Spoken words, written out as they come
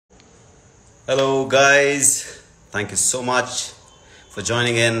Hello, guys. Thank you so much for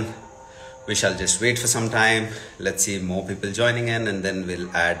joining in. We shall just wait for some time. Let's see more people joining in, and then we'll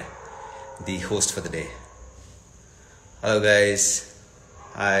add the host for the day. Hello, guys.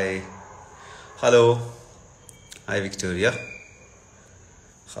 Hi. Hello. Hi, Victoria.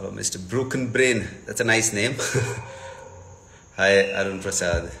 Hello, Mr. Broken Brain. That's a nice name. Hi, Arun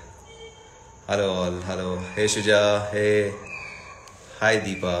Prasad. Hello, all. Hello. Hey, Shuja. Hey. Hi,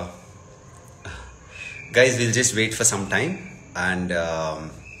 Deepa. Guys, we'll just wait for some time and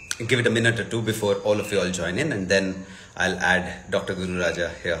give it a minute or two before all of you all join in, and then I'll add Dr.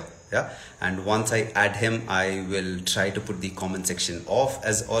 Gururaja here. Yeah, and once I add him, I will try to put the comment section off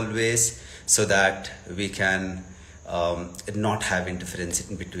as always, so that we can not have interference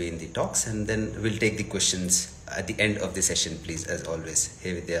in between the talks, and then we'll take the questions at the end of the session, please, as always.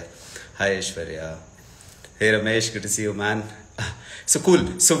 Hey Vidya. Hi Aishwarya. Hey Ramesh, good to see you, man. So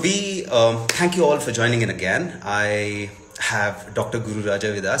cool. So we thank you all for joining in again. I have Dr.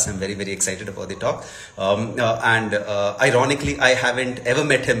 Gururaja with us. I'm very, very excited about the talk. Ironically, I haven't ever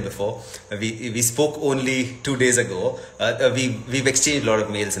met him before. We spoke only 2 days ago. We've exchanged a lot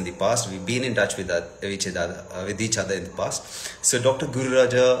of mails in the past. We've been in touch with each other in the past. So Dr.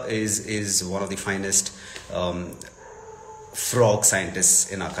 Gururaja is one of the finest frog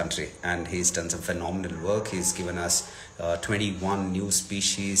scientists in our country, and he's done some phenomenal work. He's given us 21 new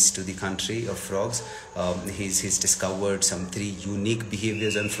species to the country of frogs. He's discovered some 3 unique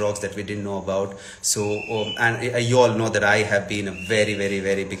behaviors in frogs that we didn't know about. So you all know that I have been a very, very,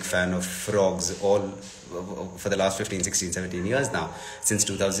 very big fan of frogs for the last 15, 16, 17 years now, since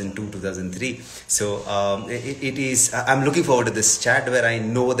 2002, 2003. So I'm looking forward to this chat, where I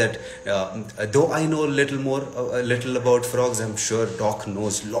know that though I know a little about frogs, I'm sure Doc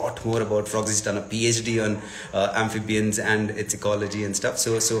knows a lot more about frogs. He's done a PhD on amphibians and its ecology and stuff.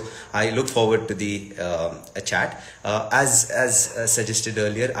 So I look forward to the chat. As suggested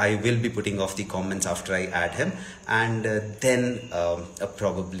earlier, I will be putting off the comments after I add him, and then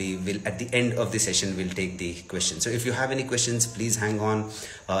probably will, at the end of the session, we'll take the questions. So if you have any questions, please hang on,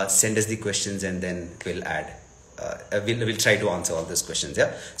 send us the questions, and then we'll add. We'll try to answer all those questions.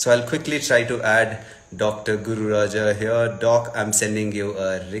 Yeah. So I'll quickly try to add Dr. Gururaja here. Doc, I'm sending you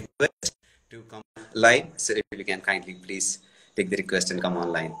a request to come online. So if you can kindly please take the request and come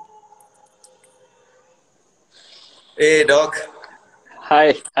online. Hey, Doc.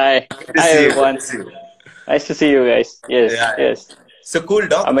 Hi, everyone. Nice to see you guys. Yes, yeah. Yes. So cool,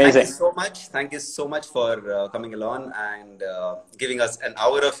 Doc. Amazing. Thank you so much. Thank you so much for coming along and giving us an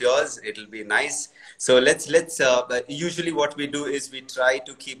hour of yours. It'll be nice. So let's usually what we do is we try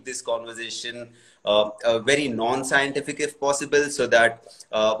to keep this conversation very non-scientific if possible, so that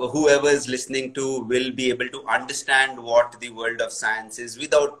whoever is listening to will be able to understand what the world of science is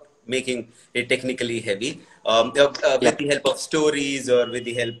without making it technically heavy, with the help of stories, or with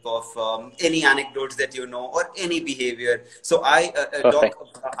the help of any anecdotes that you know, or any behavior. So Doc,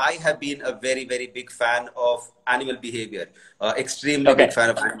 I have been a very, very big fan of animal behavior, extremely big fan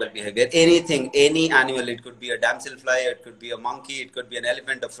of animal behavior. Anything, any animal, it could be a damselfly, it could be a monkey, it could be an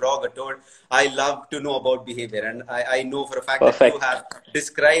elephant, a frog, a toad. I love to know about behavior, and I know for a fact that you have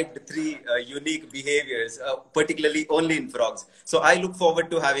described 3 unique behaviors, particularly only in frogs. So I look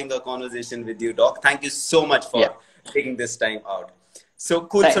forward to having a conversation with you, Doc. Thank you so much for taking this time out. So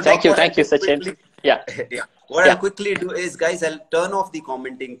cool. Thank you, Sachin. What I'll quickly do is, guys, I'll turn off the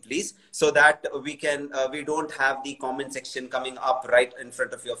commenting, please, so that we don't have the comment section coming up right in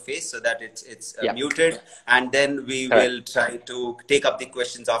front of your face, so that it's muted, and then we will try to take up the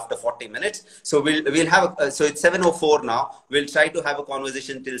questions after 40 minutes. So we'll have so it's 7:04 now. We'll try to have a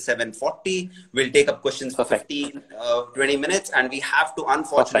conversation till 7:40. We'll take up questions for 15, 20 minutes, and we have to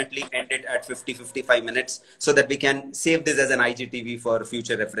unfortunately end it at 55 minutes, so that we can save this as an IGTV for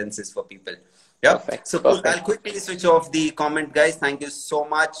future references for people. Yeah. So cool. I'll quickly switch off the comment, guys. Thank you so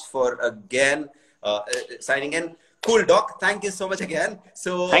much for again signing in. Cool, Doc. Thank you so much again.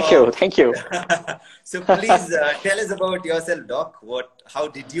 So thank you. So please tell us about yourself, Doc. How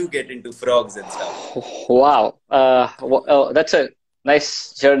did you get into frogs and stuff? Wow. That's a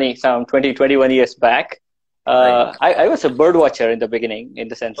nice journey. Some 21 years back. I was a bird watcher in the beginning, in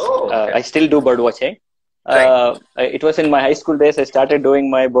the sense I still do bird watching. It was in my high school days I started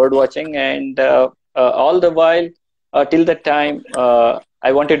doing my bird watching, and all the while till the time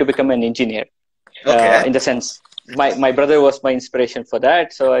I wanted to become an engineer. In the sense my brother was my inspiration for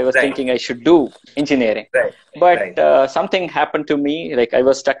that, so I was thinking I should do engineering. But something happened to me, like I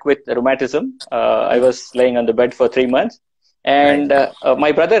was stuck with rheumatism. I was laying on the bed for 3 months, and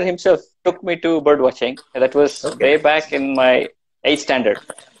my brother himself took me to bird watching. That was way back in my 8th standard.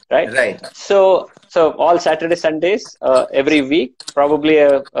 right? Right. So all Saturday, Sundays, every week, probably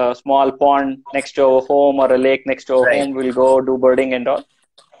a small pond next to our home or a lake next to our Right. home, we'll go do birding and all.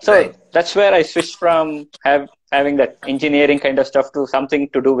 So Right. that's where I switched from having that engineering kind of stuff to something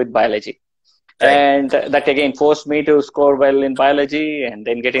to do with biology. Right. And that again forced me to score well in biology and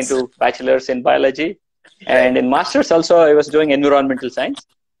then get into bachelor's in biology. And Right. in master's also, I was doing environmental science.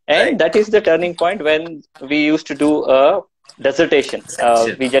 And Right. that is the turning point when we used to do a dissertation.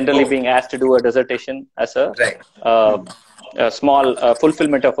 Section. We generally Oh, being asked to do a dissertation as right. uh, a small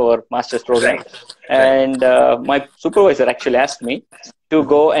fulfillment of our master's program. Right. Right. And my supervisor actually asked me to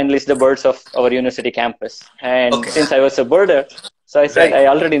go and list the birds of our university campus. And Okay. since I was a birder, so I said, Right. I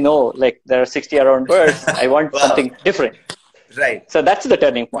already know like there are 60 around birds. I want Wow. something different. Right. So that's the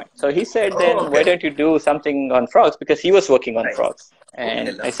turning point. So he said, Oh, then why okay. don't you do something on frogs? Because he was working on Right. frogs. Okay, And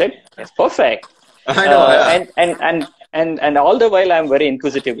I lovely. said, yes, perfect. I know, yeah. And all the while I'm very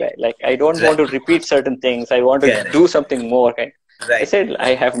inquisitive guy. Like I don't want Right. to repeat certain things. I want to Correct. do something more. Okay? I Right. said,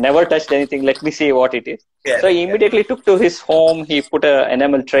 I have never touched anything. Let me see what it is. So Correct. he Correct. immediately took to his home. He put a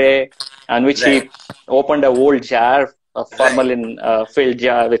enamel tray on which Right. he opened a old jar, a Right. formalin filled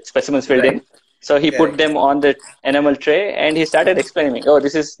jar with specimens filled Right. in. So he put Correct. them on the enamel tray and he started explaining, oh,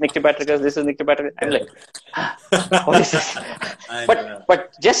 this is Nyctopatricus, this is Nyctopatricus. I'm like, Correct. ah, what is this? I but know. but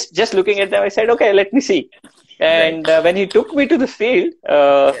just looking at them, I said, okay, let me see. Right. And when he took me to the field,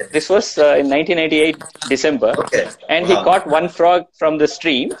 this Yes. was in 1998 December, Okay. and he Wow. caught one frog from the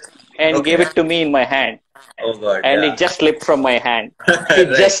stream and gave Okay. it to me in my hand, Oh God. and it Yeah. just slipped from my hand. It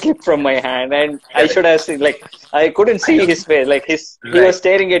just Right. slipped from my hand, and I should Correct. have seen, like, I couldn't I see know. his face. Like he was Right.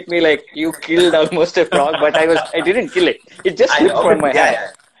 staring at me like you killed almost a frog, but I didn't kill it. It just I slipped know. from my Yeah. hand.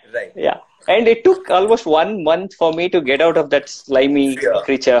 Yeah. Right. Yeah. And it took almost 1 month for me to get out of that slimy Fear.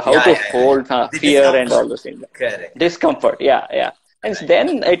 creature, how Yeah. to Yeah. Yeah. hold The fear and all discomfort. those things. Correct. Discomfort. Yeah. Yeah. And Right. then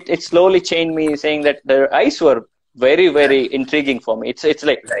it slowly changed me, saying that the eyes were very, Right. very intriguing for me. It's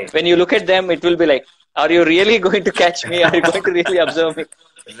like Right. when you look at them, it will be like, are you really going to catch me? Are you going to really observe me?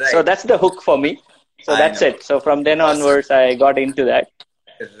 So Right. that's the hook for me. So I that's know. it. So from then Awesome. onwards, I got into that.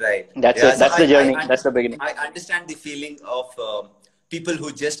 Right. That's Yeah. it. So That's the journey. That's the beginning. I understand the feeling of people who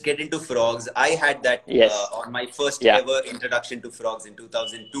just get into frogs. I had that Yes. on my first Yeah. ever introduction to frogs in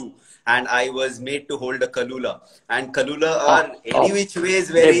 2002, and I was made to hold a kalula. And kalula Ah, are any oh, which ways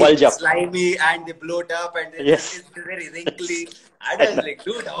they very bulge up. slimy and they bloat up and Yes. it's very wrinkly. And I I was know. like,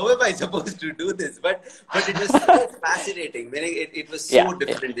 dude, how am I supposed to do this? But it was so fascinating. Meaning it was Yeah. so Yeah.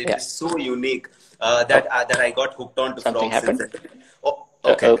 different. It Yeah. was so unique Oh, that I got hooked on to something frogs since happened. then. Oh,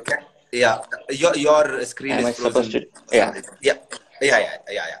 okay. Oh, Okay. Yeah. Your screen am is I supposed frozen. to? Yeah. Sorry. Yeah.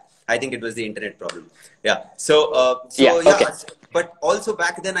 Yeah. I think it was the internet problem. Yeah. So Yeah. yeah. Okay. But also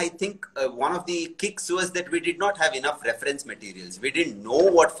back then, I think one of the kicks was that we did not have enough reference materials. We didn't know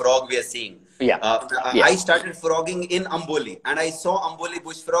what frog we are seeing. Yeah. I Yes. started frogging in Amboli, and I saw Amboli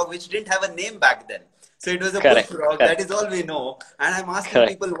bush frog, which didn't have a name back then. So it was a bush Correct. frog. That Correct. is all we know. And I'm asking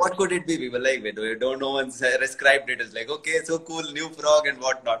Correct. people, what could it be? People like, we don't know. And described it as like, okay, so cool, new frog and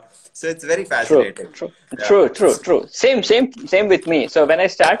whatnot. So it's very True. fascinating. True. Yeah. True. True. True. Same with me. So when I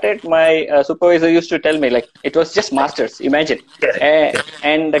started, my supervisor used to tell me like it was just masters. Imagine,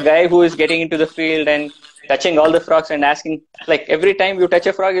 and the guy who is getting into the field and touching all the frogs and asking like every time you touch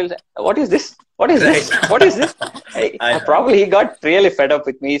a frog, he'll say, "What is this? What is Right. this? What is this?" I know. Probably he got really fed up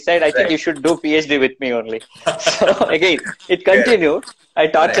with me. He said, "I think you Right. should do PhD with me only." So again, it Correct. continued. I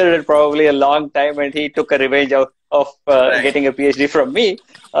tortured it probably a long time, and he took a revenge of Right. getting a PhD from me.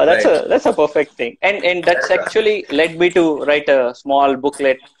 Right. That's a perfect thing, and that's That's awesome. actually led me to write a small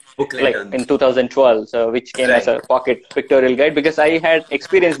booklet Booklet like on. in 2012, which came as Right. a pocket pictorial guide because I had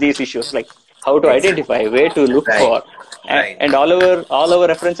experienced these issues like how to Exactly. identify, where to look Right. for, Right. and all our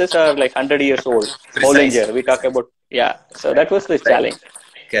references are like 100 years old. Precisely. Bollinger, we talk Precisely. about, yeah. So Right. that was the Right. challenge.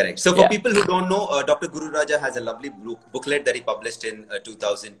 Correct. So for Yeah. people who don't know, Dr. Gururaja has a lovely booklet that he published in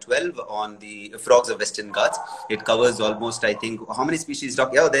 2012 on the frogs of Western Ghats. It covers almost, I think, how many species,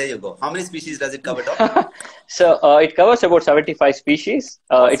 Doc? Yeah, there you go. How many species does it cover, Doc? So it covers about 75 species.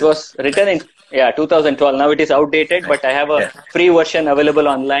 It Awesome. was written in 2012. Now it is outdated, Right. but I have a Yeah. free version available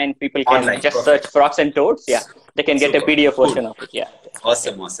online. People can Online. just search Perfect. frogs and toads. Yeah, they can get a Super. PDF Cool. version of it. Yeah, yeah,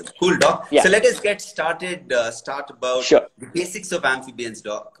 Awesome. Cool, Doc. yeah. So let us get started. Start about Sure. the basics of amphibians,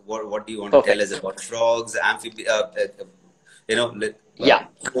 Doc. What do you want to tell Perfect. us about frogs, Yeah,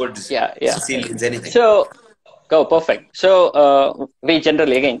 toads, yeah, yeah. Sicilians, anything? So, go perfect. So, we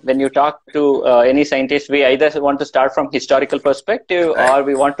generally, again, when you talk to any scientist, we either want to start from historical perspective Right. or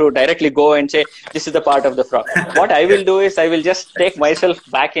we want to directly go and say, this is the part of the frog. What I will do is I will just take myself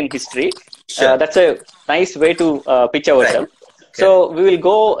back in history. Sure. That's a nice way to pitch Right. ourselves. So we will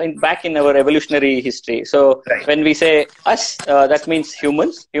go back in our evolutionary history. So when we say us, that means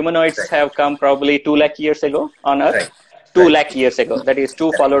humans. Humanoids have come probably 2 lakh years ago on Earth. 2 lakh years ago. That is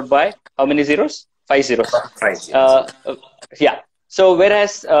 2 followed by how many zeros? 5 zeros. 5 zeros. Yeah. So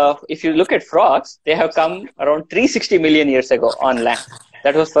whereas if you look at frogs, they have come around 360 million years ago on land.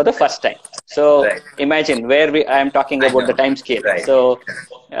 That was for the first time. So imagine where I am talking about the time scale. So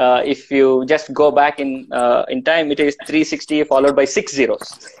if you just go back in time, it is 360 followed by 6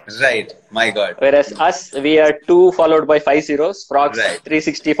 zeros. Right. My God. Whereas us, we are 2 followed by 5 zeros. Frogs,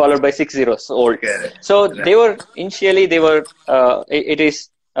 360 followed by 6 zeros old. So they were initially it is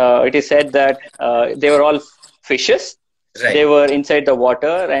said that they were all fishes. They were inside the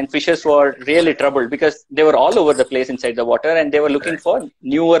water, and fishes were really troubled because they were all over the place inside the water, and they were looking for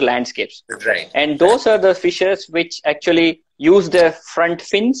newer landscapes. And those are the fishes which actually use their front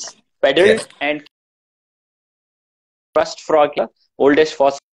fins, pedaled, and first frog, oldest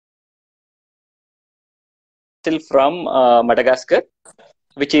fossil from Madagascar,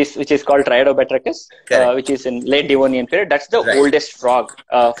 which is called Triodobatrachus, which is in late Devonian period. That's the oldest frog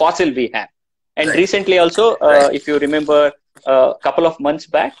fossil we have. And recently also, if you remember, a couple of months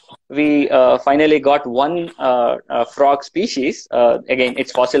back, we finally got one frog species, again,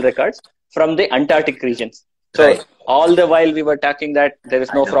 it's fossil records, from the Antarctic regions. So all the while we were talking that there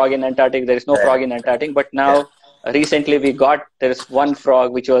is no frog in Antarctic, there is no frog in Antarctic, but now recently there is one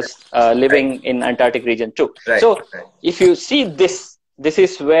frog which was living in Antarctic region too. So if you see this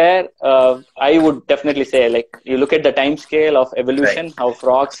is where I would definitely say, like, you look at the time scale of evolution, how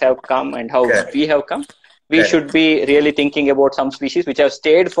frogs have come and how we have come. We should be really thinking about some species which have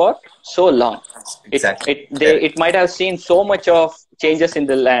stayed for so long. It might have seen so much of changes in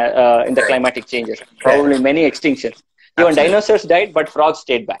the climatic changes, probably many extinctions. Even dinosaurs died, but frogs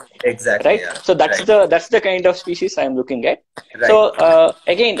stayed back. Right. So that's the kind of species I am looking at. So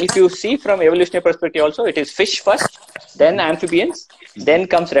again, if you see from evolutionary perspective, also it is fish first, then amphibians, then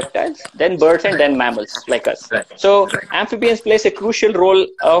comes reptiles, then birds, and then mammals like us. So amphibians plays a crucial role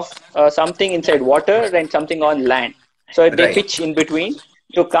of something inside water and something on land. So they pitch in between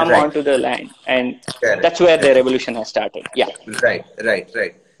to come onto the land, and that's where their evolution has started. Yeah. Right.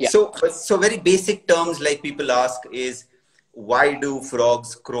 Yeah. So very basic terms like people ask is, why do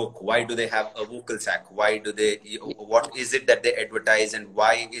frogs croak? Why do they have a vocal sac? Why do they? What is it that they advertise, and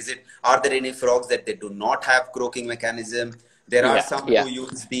why is it? Are there any frogs that they do not have croaking mechanism? There are some who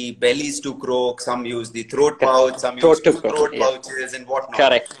use the bellies to croak, some use the throat pouch, some use two throat pouches and whatnot.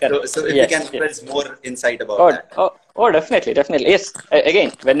 Correct. So if you can express more insight about that. Oh, definitely. Yes.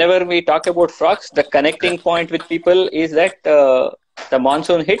 Again, whenever we talk about frogs, the connecting point with people is that the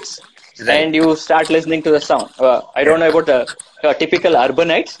monsoon hits and you start listening to the sound. I don't know about the typical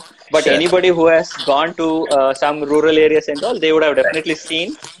urbanites, but anybody who has gone to some rural areas and all, they would have definitely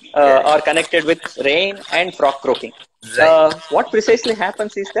seen or connected with rain and frog croaking. What precisely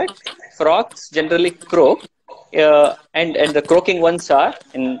happens is that frogs generally croak, and the croaking ones are,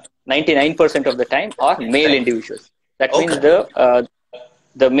 in 99% of the time, are male individuals. That means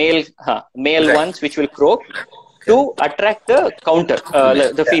the male ones which will croak to attract the counter,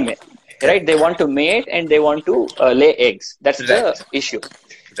 the female. Right? They want to mate and they want to lay eggs. That's the issue.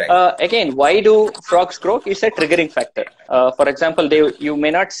 Again, why do frogs croak? It's a triggering factor. For example, you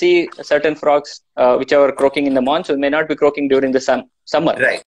may not see certain frogs which are croaking in the monsoon may not be croaking during the summer.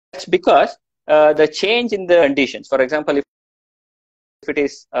 That's because the change in the conditions. For example, if it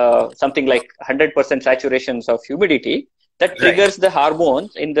is something like 100% saturation of humidity, that triggers the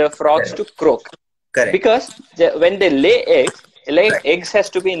hormones in the frogs to croak. Because when they lay eggs has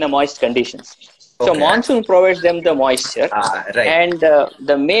to be in the moist conditions. So monsoon provides them the moisture, and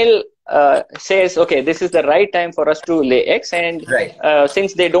the male says, okay, this is the right time for us to lay eggs. And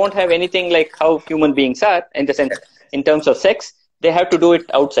since they don't have anything like how human beings are, in the sense, in terms of sex, they have to do it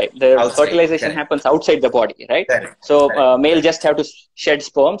outside. The fertilization happens outside the body, right? So male just have to shed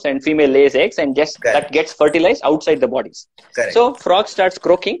sperms, and female lays eggs, and just that gets fertilized outside the bodies. So frog starts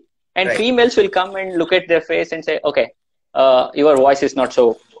croaking, and females will come and look at their face and say, okay, your voice is not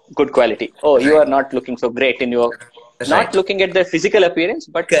so good quality. Oh, you are not looking so great in your, not looking at their physical appearance,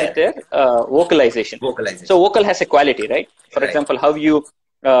 but with their vocalization. So vocal has a quality, right? For example, how you,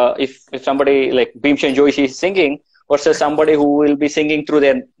 if somebody like Bhimshan Joshi is singing versus somebody who will be singing through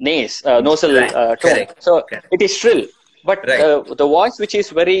their nasal tone. So it is shrill. But the voice which is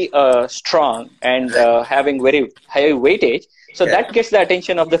very strong and having very high weightage, so that gets the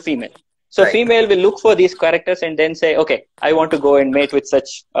attention of the female. So female will look for these characters and then say, okay, I want to go and mate with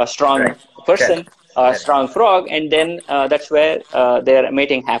such a strong person. a strong frog, and then that's where their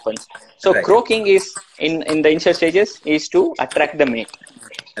mating happens. So croaking is in the initial stages is to attract the mate.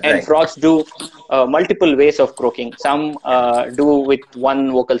 And frogs do multiple ways of croaking. Some do with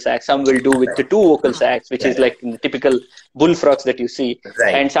one vocal sac, some will do with the two vocal sacs, which is like in the typical bullfrogs that you see.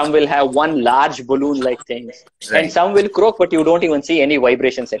 And some will have one large balloon-like things. And some will croak, but you don't even see any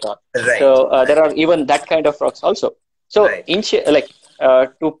vibrations at all. So there are even that kind of frogs also. So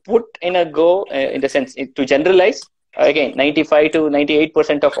to put in a go, in the sense, to generalize, again, 95 to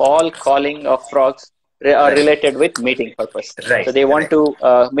 98% of all calling of frogs are related with mating purpose. So they want to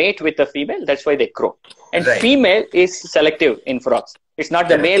mate with the female, that's why they croak. And female is selective in frogs. It's not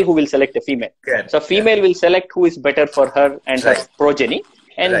the male who will select the female. So female will select who is better for her and her progeny,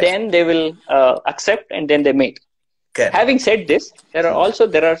 and then they will accept, and then they mate. Having said this, there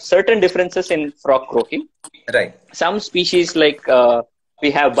are certain differences in frog croaking. Some species like we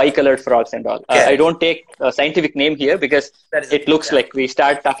have bicolored frogs and all. I don't take a scientific name here because it looks like we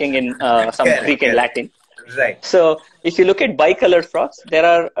start talking in some Greek and Latin. So if you look at bicolored frogs, there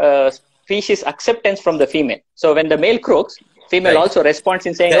are species acceptance from the female. So when the male croaks, female also responds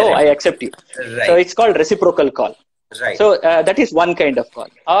in saying, "Oh, I accept you." So it's called reciprocal call. So that is one kind of call.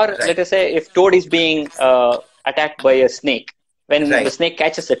 Or let us say if toad is being attacked by a snake, when the snake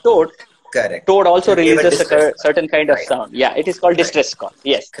catches a toad, toad also releases a certain kind of sound. Yeah, it is called distress call.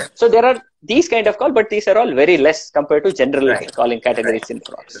 Yes. So there are these kind of call, but these are all very less compared to general calling categories in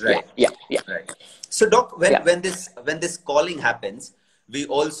frogs. Yeah. So Doc, when this calling happens, we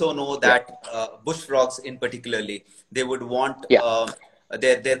also know that bush frogs in particularly, they would want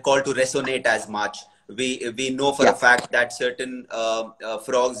their call to resonate as much. We know for a fact that certain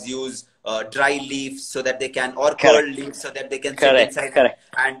frogs use dry leaves so that they can, or curled leaves so that they can sit inside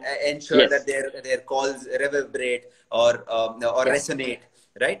and ensure that their calls reverberate or resonate,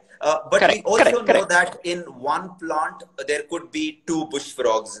 right? But we also know that in one plant there could be two bush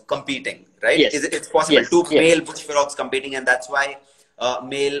frogs competing, right? It's possible two male bush frogs competing, and that's why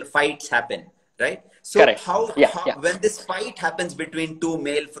male fights happen, right? So how when this fight happens between two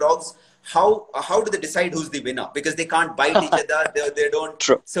male frogs, how do they decide who's the winner? Because they can't bite each other. They don't.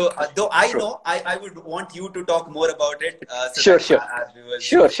 So though I know, I would want you to talk more about it. Sure.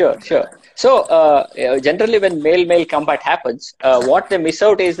 So generally when male combat happens, what they miss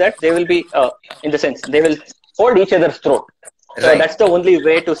out is that they will be, in the sense, they will hold each other's throat. So that's the only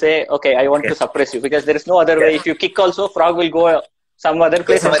way to say, okay, I want to suppress you, because there is no other way. If you kick also, frog will go some other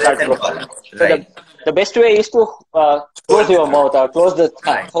place and start croaking. So the best way is to close your mouth or close the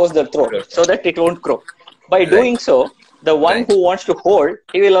throat so that it won't croak. By doing so, the one who wants to hold,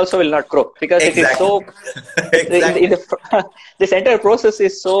 he will not croak, because it is so. This entire process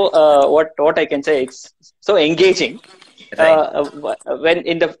is so what I can say, it's so engaging. When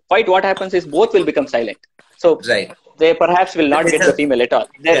in the fight, what happens is both will become silent. So they perhaps will not get the female at all.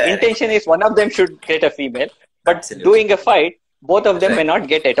 Their intention is one of them should get a female, but doing a fight, both of them may not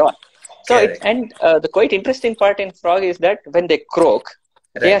get at all. So the quite interesting part in frog is that when they croak,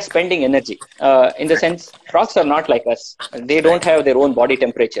 they are spending energy. In the sense, frogs are not like us. They don't have their own body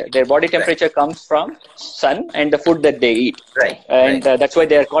temperature. Their body temperature comes from sun and the food that they eat. And that's why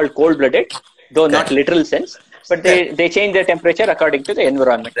they are called cold-blooded, though not literal sense. But they change their temperature according to the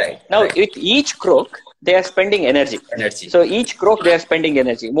environment. Now, with each croak, they are spending energy. So each croak, they are spending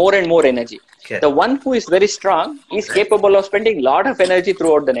energy, more and more energy. The one who is very strong is capable of spending a lot of energy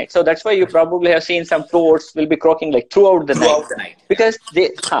throughout the night. So that's why you probably have seen some toads will be croaking like throughout the night. Because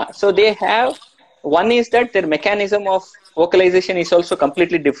they have, one is that their mechanism of vocalization is also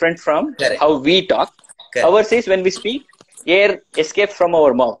completely different from how we talk. Ours is when we speak, air escapes from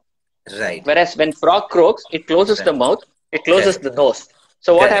our mouth. Whereas when frog croaks, it closes the mouth, it closes the nose.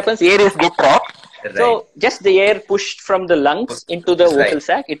 So what happens? Air is get trapped. So just the air pushed from the lungs into the vocal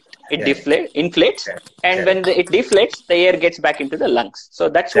sac, it inflates, and when it deflates, the air gets back into the lungs. So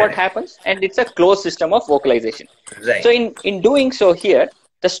that's what happens, and it's a closed system of vocalization. So in doing so here,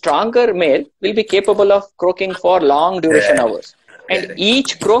 the stronger male will be capable of croaking for long duration hours, and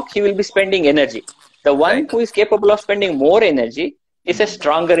each croak he will be spending energy. The one who is capable of spending more energy is a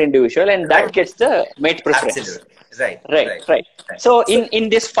stronger individual, and that gets the mate preference. Right. So in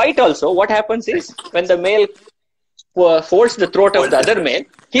this fight also, what happens is when the male folds the throat of the other male,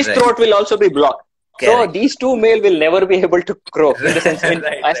 his throat will also be blocked. So these two male will never be able to croak. In the sense,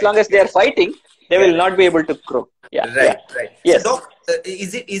 as long as they are fighting, they will not be able to croak. Yes. So, Doc,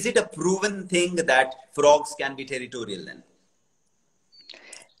 is it a proven thing that frogs can be territorial then?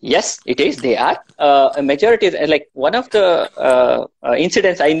 Yes, it is. They are. A majority is like one of the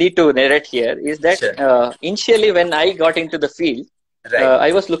incidents I need to narrate here is that initially when I got into the field,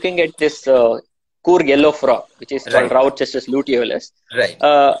 I was looking at this Coorg yellow frog, which is called Right. Rauchestus luteolus. Right.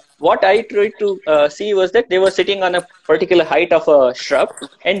 What I tried to see was that they were sitting on a particular height of a shrub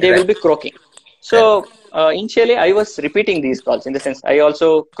and they will Right. be croaking. Correct. So initially I was repeating these calls, in the sense I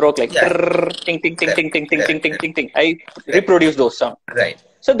also croak like Yeah. trrr, ting ting ting Correct. ting ting ting ting Correct. ting Correct. ting ting. I Correct. reproduce those sounds. Right.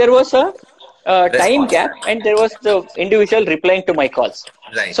 So there was a time Response. gap, and there was the individual replying to my calls.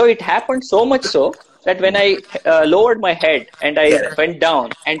 Right. So it happened so much so that when I lowered my head and I Correct. went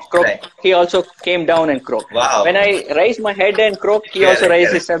down and croaked, Right. he also came down and croaked. When Wow. I raised my head and croaked, he also Correct.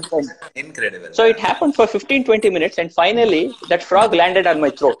 raised Correct. his head. Incredible. So it happened for 15-20 minutes, and finally that frog landed on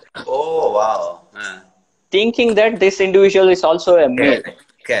my throat, Oh, wow. thinking that this individual is also a male, Correct.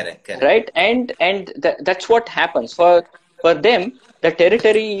 Correct. Correct. right? And that's what happens for them. The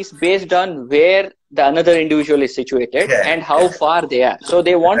territory is based on where the another individual is situated and Correct. how Correct. far they are. So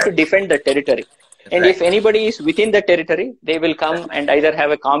they want to Right. defend the territory. And if Right. anybody is within the territory, they will come and either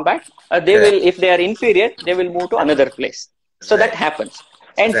have a combat, or they will, Correct. if they are inferior, they will move to another place. So that Right. happens.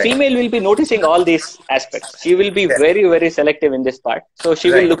 And Right. female will be noticing all these aspects. She will be Correct. very, very selective in this part. So she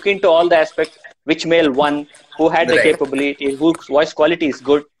will Right. look into all the aspects: which male won, who had the Right. capability, whose voice quality is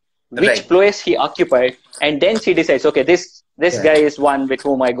good, which Right. place he occupied, and then she decides, okay, this guy Correct. is one with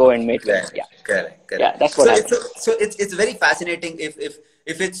whom I go and mate with. Correct, Yeah, correct, yeah, correct. that's what happens. So it's very fascinating.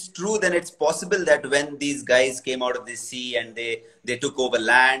 If it's true, then it's possible that when these guys came out of the sea and they took over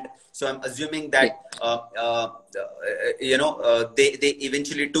land. So I'm assuming that they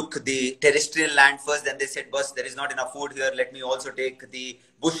eventually took the terrestrial land first. Then they said, "Boss, there is not enough food here. Let me also take the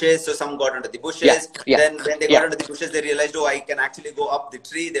bushes." So some got onto the Yeah, bushes. yeah, Then when they got yeah, onto the bushes, they realized, "Oh, I can actually go up the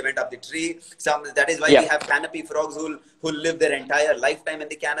tree." They went up the tree. That is why we yeah. have canopy frogs who live their entire lifetime in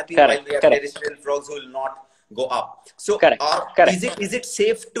the canopy, while Correct, we have correct, terrestrial frogs who will not go up. So, correct, correct. is it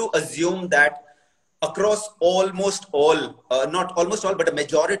safe to assume that across almost all, not almost all, but a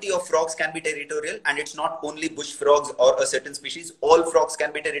majority of frogs can be territorial, and it's not only bush frogs or a certain species, all frogs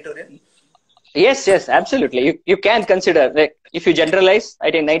can be territorial? Yes, yes, absolutely. You can consider, like, if you generalize,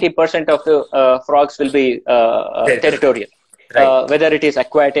 I think 90% of the frogs will be Territorial. territorial. Right. Whether it is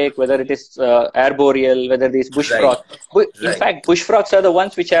aquatic, whether it is arboreal, whether it is bush Right. frog. In Right. fact, bush frogs are the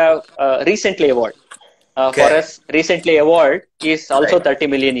ones which have recently evolved. For Correct. us, recently evolved is also Right. 30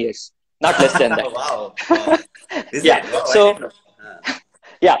 million years, not less than that. Wow. Wow. Is Yeah. it? Wow, I So didn't know.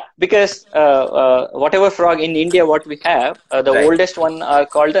 yeah, because whatever frog in India, what we have, the Right. oldest one are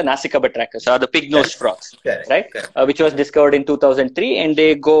called the Nasica batrachus, or the pig-nosed Correct. frogs, Correct. right? Correct. Which was discovered in 2003, and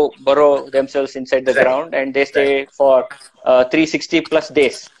they go burrow themselves inside the Right. ground, and they Right. stay for 360 plus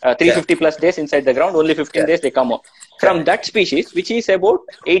days, 350 Correct. plus days inside the ground. Only 15 days Correct. they come out. From Correct. that species, which is about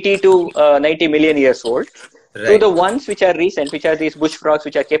 80 to 90 million years old, to Right. the ones which are recent, which are these bush frogs,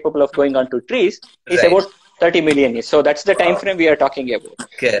 which are capable of going onto trees, is Right. about 30 million years. So that's the time Wow. frame we are talking about.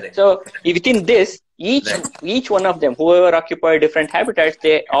 Correct. So within this, Right. each one of them, whoever occupy different habitats,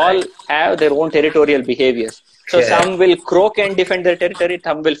 they all Right. have their own territorial behaviors. So Correct. some will croak and defend their territory,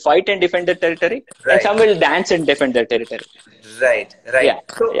 some will fight and defend their territory, and Right. some will dance and defend their territory. Right, right. Yeah,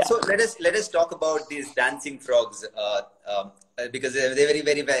 So, yeah. so let us talk about these dancing frogs, because they're very,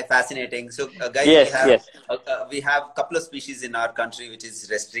 very, very fascinating. So, guys, Yes, yes, we have a couple of species in our country which is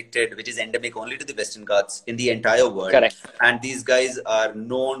restricted, which is endemic only to the Western Ghats in the entire world, correct. and these guys are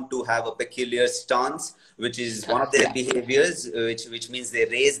known to have a peculiar stance, which is one of their Yeah, behaviors, which means they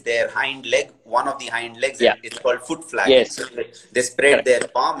raise their hind leg, one of the hind legs, yeah, and it's called foot flagging. yes, So they spread correct. their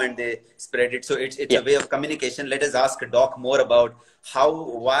palm and they spread it. So it's Yeah, a way of communication. Let us ask Doc more about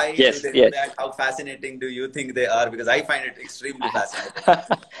why do yes, they do yes. that? How fascinating do you think they are? Because I find it extremely fascinating.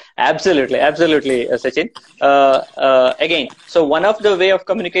 Absolutely, absolutely, Sachin. Again, so one of the way of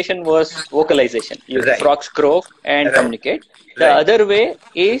communication was vocalization. Right, Frogs croak and right, communicate. The right. other way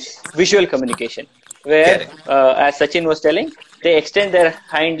is visual communication, where, Correct, as Sachin was telling, they extend their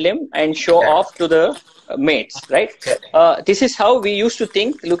hind limb and show correct, off to the mates, right? correct. This is how we used to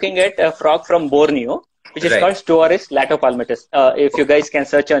think looking at a frog from Borneo, which is Right. called Stoaris latopalmatus. If you guys can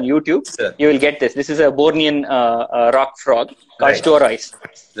search on YouTube, Sir. you will get this. This is a Bornean rock frog called Right, Stoaris.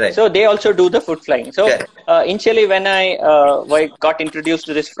 right. So they also do the foot flying. So Correct, initially, when I got introduced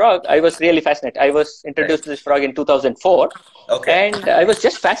to this frog, I was really fascinated. I was right. introduced to this frog in 2004, Okay. and I was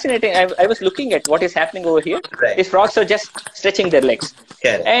just fascinated. I was looking at what is happening over here. Right. These frogs are just stretching their legs.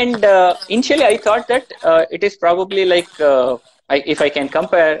 Correct. And initially, I thought that it is probably like, if I can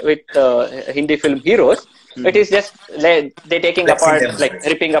compare with Hindi film heroes, it is just they're taking Flexing apart, their like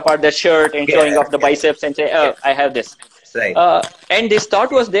muscles. ripping apart their shirt and showing off Correct, the correct, biceps and say, oh, correct. I have this. Right. And this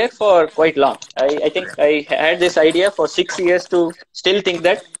thought was there for quite long. I think I had this idea for 6 years to still think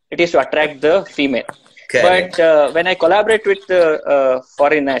that it is to attract the female. But Correct. when I collaborate with the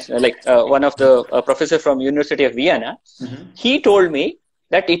foreign national, like one of the professor from University of Vienna, he told me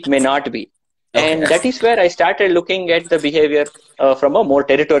that it may not be. And Okay. that is where I started looking at the behavior from a more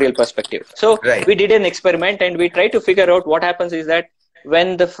territorial perspective. So Right. we did an experiment and we tried to figure out what happens is that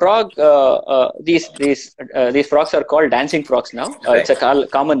when the frog, these frogs are called dancing frogs now. It's Right. a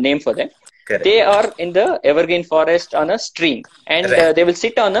common name for them. Correct. They are in the evergreen forest on a stream, and Right. they will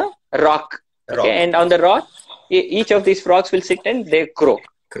sit on a rock. Okay, Rock. and on the rock, each of these frogs will sit and they croak.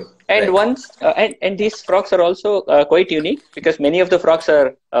 True. And Right. once and these frogs are also quite unique because many of the frogs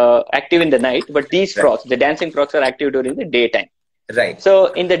are active in the night, but these Right. frogs, the dancing frogs, are active during the daytime. Right. So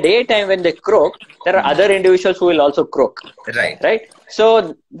in the daytime when they croak, there are other individuals who will also croak, Right. right?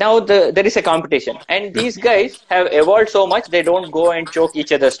 So now there is a competition, and these guys have evolved so much they don't go and choke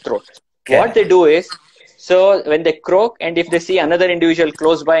each other's throat. What they Correct. do is, so when they croak, and if they see another individual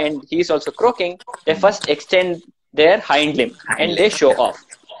close by and he's also croaking, they first extend their hind limb and they Handling. show off.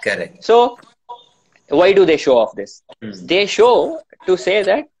 Correct. So why do they show off this? Hmm. They show to say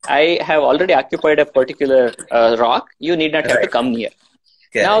that I have already occupied a particular rock. You need not have to Right. come near.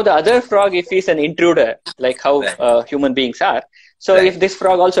 Now Correct. the other frog, if he's an intruder, like how Right. human beings are, so if Right. this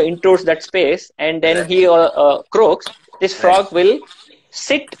frog also intrudes that space and then Right. he croaks, this Right. frog will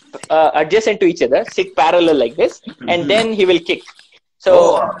sit adjacent to each other, sit parallel like this, and then he will kick. Oh, So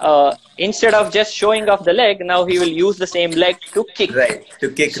wow. instead of just showing off the leg, now he will use the same leg to kick. Right. To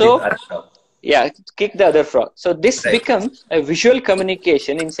kick the So other dog. yeah, kick the other frog. So this Right. becomes a visual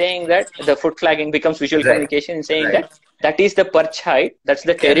communication in saying that the foot flagging becomes visual Right. communication in saying Right. that that is the perch height, that's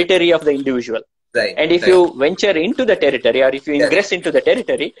the Correct. territory of the individual. Right. And if Right. you venture into the territory or if you ingress Correct. into the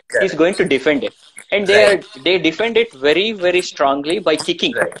territory, he's Correct. going to defend it. And Right. they defend it very, very strongly by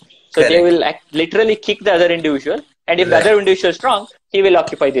kicking. Right. So they Correct. will literally kick the other individual. And if the Right. other individual is strong, he will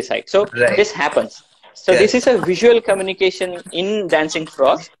occupy this height. So Right. this happens. So this is Correct. a visual communication in dancing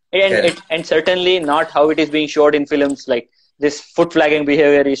frogs, Correct. and certainly not how it is being showed in films like this foot flagging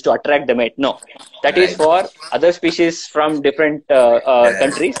behavior is to attract the mate. No, that is Right. for other species from different Correct.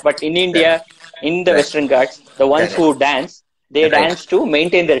 countries. But in Correct. India, in the Right. Western Ghats, the ones Correct. who dance, they Right. dance to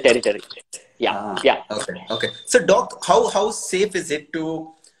maintain their territory. Yeah, Ah, yeah, okay, okay. So, Doc, how safe is it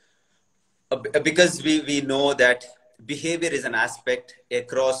to because we know that behavior is an aspect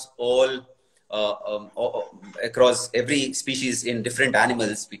across across every species in different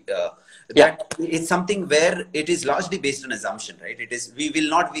animals. yeah. That it's something where it is largely based on assumption, right? It is we will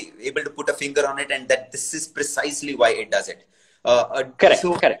not be able to put a finger on it, and that this is precisely why it does it. Correct,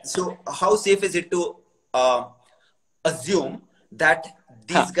 So, correct. so how safe is it to assume that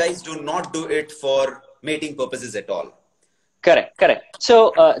Huh. these guys do not do it for mating purposes at all? Correct, correct. So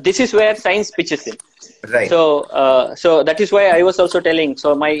this is where science pitches in. Right. So that is why I was also telling.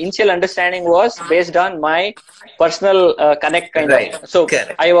 So my initial understanding was based on my personal connect kind Right. of. So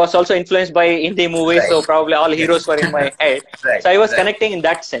Correct. I was also influenced by Hindi movies. So Right. probably all heroes were in my head. Right. So I was Right. connecting in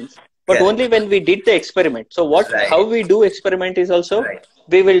that sense. But Correct. only when we did the experiment. So how Right. we do experiment is also Right.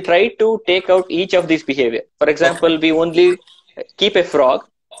 we will try to take out each of these behavior. For example, Okay. we only keep a frog,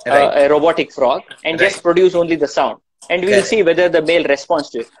 Right. a robotic frog, and Right. just produce only the sound. And we'll Correct. see whether the male responds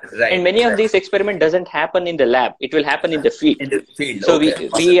to it. Right. And many of Right. these experiments doesn't happen in the lab. It will happen in the field. In the field. So Okay.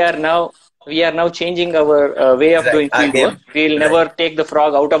 we Awesome. are now changing our way of Right. doing field work. Again. We'll Right. never take the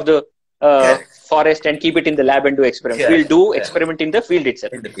frog out of the Correct. forest and keep it in the lab and do experiments. Correct. We'll do Correct. experiment in the field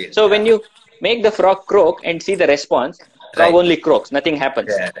itself. In the field. So when Yeah. you make the frog croak and see the response, frog Right. only croaks. Nothing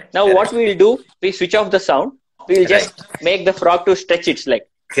happens. Correct. Now what Correct. we'll do? We switch off the sound. We'll just Right. make the frog to stretch its leg.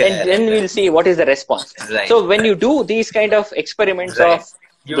 And Correct. then we'll see what is the response. Right. So when you do these kind of experiments Right. of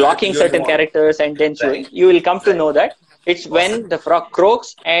blocking certain characters and then showing, Right. you will come to Right. know that it's when the frog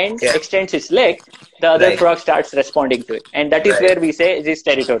croaks and Yeah. extends its leg, the other Right. frog starts responding to it. And that is Right. where we say it is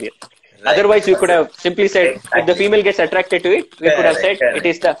territorial. Right. Otherwise, we could have simply said, if the Exactly. female gets attracted to it, we could have said Correct. it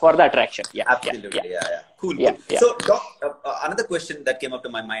is for the attraction. Yeah, Absolutely. yeah, Yeah. Yeah. Cool. yeah, Cool. yeah. So, Doc, another question that came up to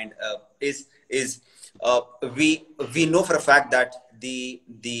my mind is we know for a fact that the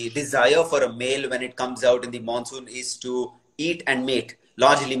desire for a male when it comes out in the monsoon is to eat and mate,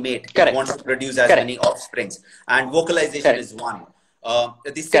 largely mate. Correct. It wants to produce as Correct. many offsprings, and vocalization Correct. is one.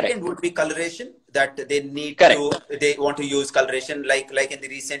 The second would be coloration, that Correct. they want to use coloration, like in the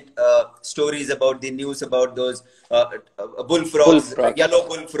recent stories about the news about those bullfrogs, Bullfrogs. yellow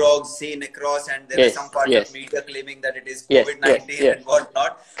bullfrogs seen across, and there is Yes, some part yes. of media claiming that it is Yes, COVID-19 yes, yes. and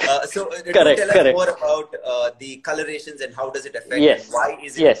whatnot. So do Correct, tell us correct. more about the colorations and how does it affect Yes, and why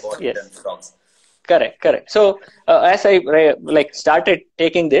is it yes, important yes. in frogs? Correct. So as I like started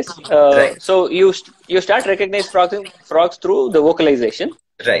taking this, Right. so you start recognize frogs through the vocalization.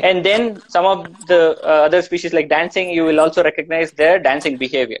 Right. And then some of the other species like dancing, you will also recognize their dancing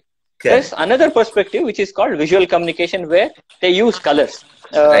behavior. There's Correct. another perspective which is called visual communication, where they use colors.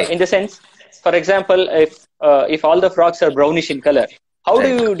 Right. In the sense, for example, if all the frogs are brownish in color, how do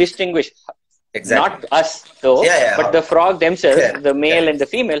Right. you distinguish? Exactly. Not us though, Yeah, yeah. but the frog themselves, Correct. the male and Correct. the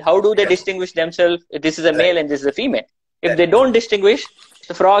female. How do they Correct. distinguish themselves? This is a Right. male and this is a female. If they Correct. don't distinguish,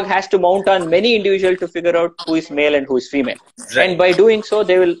 the frog has to mount on many individuals to figure out who is male and who is female. And Right. by doing so,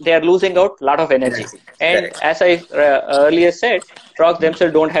 they are losing out a lot of energy. Energy. And Correct. as I earlier said, frogs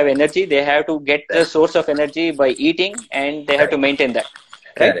themselves don't have energy. They have to get the Right. source of energy by eating, and they have to Right. maintain that.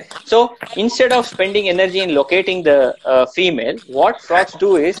 Right. Correct. So instead of spending energy in locating the female, what frogs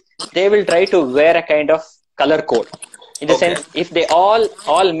do is they will try to wear a kind of color code. In the Okay. sense, if they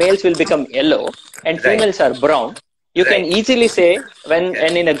all males will become yellow and Right. females are brown, you can Right. easily say when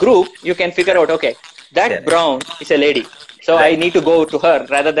Correct. in a group you can figure out, okay, that Correct. brown is a lady, so I Right. need to go to her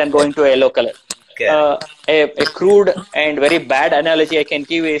rather than going to a yellow color. Correct. A crude and very bad analogy I can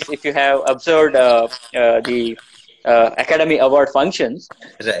give is, if you have observed the Academy Award functions,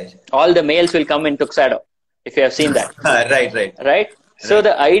 Right. all the males will come in tuxedo. If you have seen that, Right. Right. right? So Right.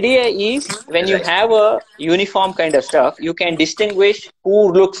 the idea is, when you Right. have a uniform kind of stuff, you can distinguish who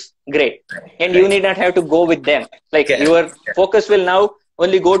looks great, and you Right. need not have to go with them. Like, Correct. your focus will now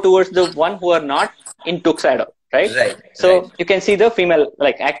only go towards the one who are not in tuxedo, right? Right. Right. So you can see the female,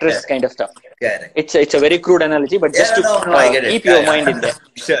 like actress Correct. kind of stuff. Correct. It's a very crude analogy, but just Yeah. to No. No. I get it. keep Yeah. your mind in Yeah. there.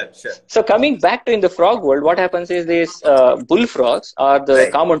 Sure. Sure. So coming back to in the frog world, what happens is these bullfrogs, or the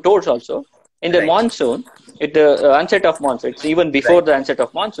Right. common toads also, in the Right. monsoon, at the onset of monsoon, it's even before Right. the onset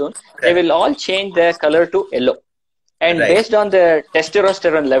of monsoon, they Correct. will all change their color to yellow. And Right. based on the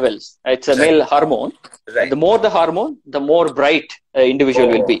testosterone levels, it's a Right. male hormone. The Right. more the hormone, the more bright individual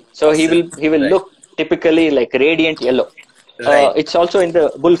will Oh, be. So he awesome. will Right. look typically like radiant yellow. Right. It's also in the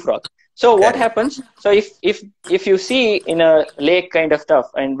bullfrog. So what Correct. happens? So if you see in a lake kind of stuff,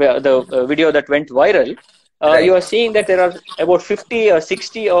 and the video that went viral, you Right. are seeing that there are about 50 or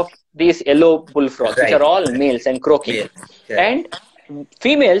 60 of these yellow bullfrogs, which are Right. all Right. males and croaking, Male. Correct. and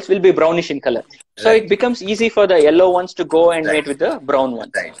females will be brownish in color. So it Right. becomes easy for the yellow ones to go and mate Right. with the brown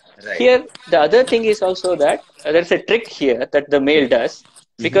ones. Right. Right. Here, the other thing is also that there's a trick here that the male does,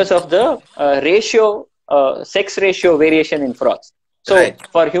 because of the sex ratio variation in frogs. So Right.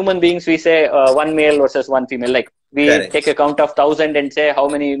 for human beings, we say one male versus one female. Like, we Correct. take a count of 1,000 and say how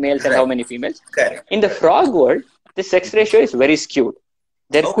many males and how Right. many females. Correct. In the frog world, the sex ratio is very skewed.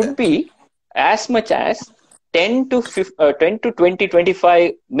 There Okay. could be as much as 10 to 20,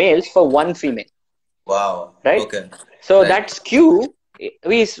 25 males for one female, Wow. right? Okay. So Right. that skew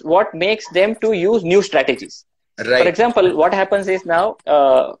is what makes them to use new strategies. For Right. example, what happens is now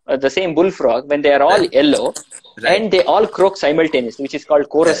the same bullfrog, when they are all Right. yellow Right. and they all croak simultaneously, which is called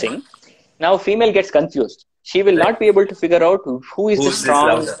chorusing. Now female gets confused. She will Right. not be able to figure out who is the Who's this strong,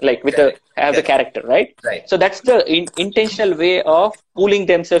 louder? like with the Correct. have the Correct. character, right? Right. So that's the intentional way of pooling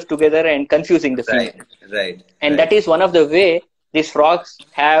themselves together and confusing the female. Right. Right. And Right. that is one of the way these frogs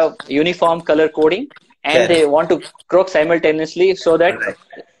have uniform color coding, and they Correct. want to croak simultaneously, so that Right.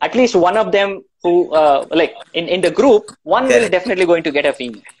 at least one of them who like in the group, one will Correct. definitely going to get a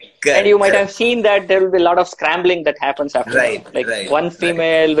female. And Correct. you might Correct. have seen that there will be a lot of scrambling that happens after Right. that. Like Right. one Right.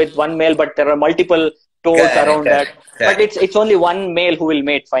 female with one male, but there are multiple toads Correct. around that. Correct. But Correct. it's only one male who will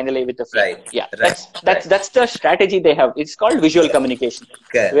mate finally with the female. Right. Yeah, Right. that's the strategy they have. It's called visual communication,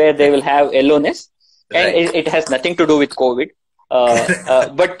 Correct. where they will have yellowness, and Right. it has nothing to do with COVID.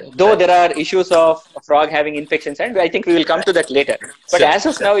 But though there are issues of frog having infections, and I think we will come to that later. But Sure. as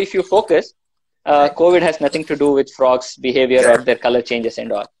of Sure. now, if you focus, COVID has nothing to do with frogs' behavior or their color changes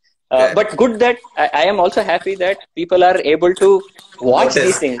and all. But good that I am also happy that people are able to watch Notice.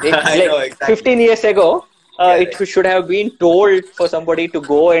 these things. I Like know exactly. 15 years ago, it Correct. should have been told for somebody to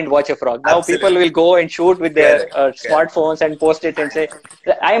go and watch a frog. Now people Absolutely. will go and shoot with their Correct. Correct. smartphones and post it and say,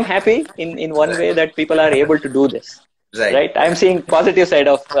 I am happy in one way that people are able to do this. Right. Right? I'm seeing positive side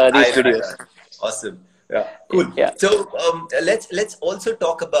of these I know. videos. Awesome. Yeah. Cool. Yeah. So let's also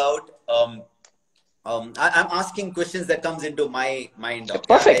talk about. I'm asking questions that comes into my mind. Okay?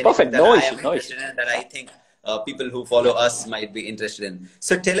 Perfect. Perfect. That No I issue. am No interested issue. in, that I think people who follow us might be interested in.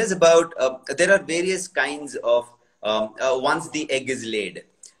 So tell us about. There are various kinds of. Once the egg is laid,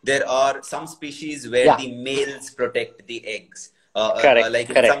 there are some species where Yeah. the males protect the eggs. Correct. Like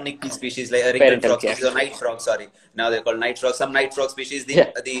in Correct. some nicky species, like a ringed Parental frog care. species or night frog, sorry. Now they're called night frogs. Some night frog species,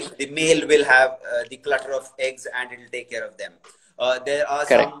 Yeah. the male will have the clutter of eggs and it'll take care of them. There are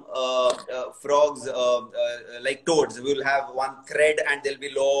Correct. some frogs like toads who will have one thread and there'll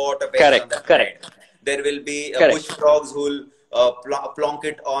be lot of eggs on Correct. that Correct. thread. There will be Correct. bush frogs plonk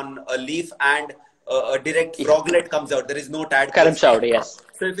it on a leaf, and a direct froglet comes out. There is no tadpole Comes out, stage. yes.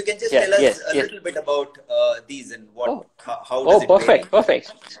 So if you can just Yeah, tell us yes, a yes. little bit about these and Oh, how does oh, it vary? perfect,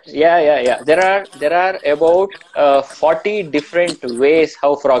 perfect. Yeah, yeah, yeah. There are about 40 different ways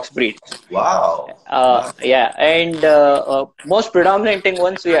how frogs breed. Wow. Wow. Yeah, and most predominating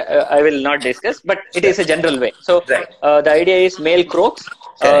ones I will not discuss, but it Sure. is a general way. So Right. the idea is male croaks,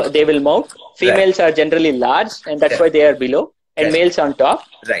 Correct. they will mount. Right. Females are generally large, and that's why Correct. they are below, and Correct. males on top,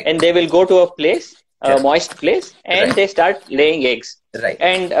 Right. and they will go to a place, a Correct. moist place, and Right. they start laying eggs. Right.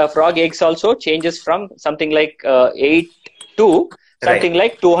 And frog eggs also changes from something like 8 to Right. something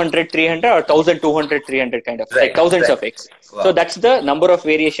like 200, 300, or 1,200, 300 kind of, like Right. thousands Right. of eggs. So Wow. that's the number of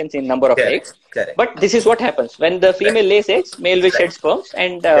variations in number of Correct. eggs. Correct. But this is what happens when the female Right. lays eggs, male will shed Right. sperms,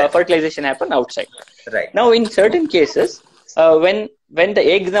 and Correct. fertilization happen outside. Right. Now, in certain cases, when the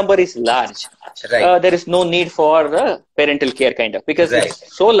egg number is large, Right. there is no need for parental care kind of, because Right.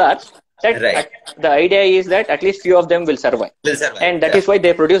 it's so large that Right. the idea is that at least few of them will survive, Will survive. and that Yeah. is why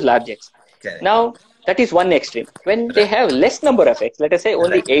they produce large eggs. Correct. Now, that is one extreme. When they Right. have less number of eggs, let us say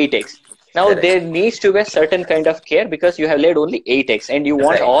only Right. 8 eggs, now Correct. there needs to be a certain kind of care because you have laid only 8 eggs and you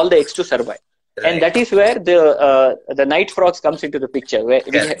want Right. all the eggs to survive. And Right. that is where the night frogs comes into the picture,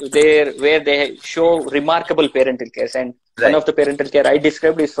 Correct. where they show remarkable parental cares. And one Right. of the parental care I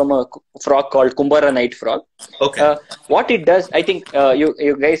described is from a frog called Kumbara night frog. Okay. What it does, I think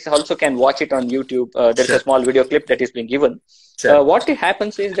you guys also can watch it on YouTube. There's a Sure. small video clip that is being given. Sure. What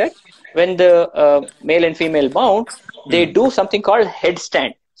happens is that when the male and female mount, they Hmm. do something called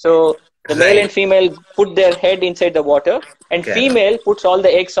headstand. So the male and Right. female put their head inside the water, and Correct. female puts all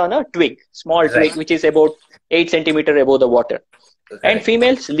the eggs on a twig, small twig, Right. which is about 8 centimeter above the water. And Correct.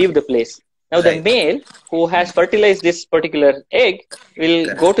 females leave the place. Now the Right. male who has fertilized this particular egg will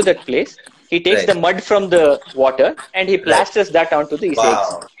go Correct. to that place. He takes Right. the mud from the water and he Right. plasters that onto these eggs.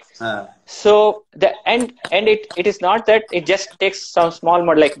 Wow. So it is not that it just takes some small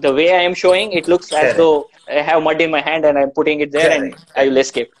mud, like the way I am showing. It looks as Correct. though I have mud in my hand and I'm putting it there and Correct. I will Correct.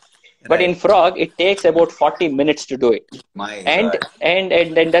 escape. But in Right. frog, it takes about 40 minutes to do it, My and God.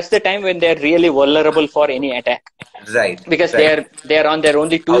 and that's the time when they're really vulnerable for any attack, Right. because Right. they're on their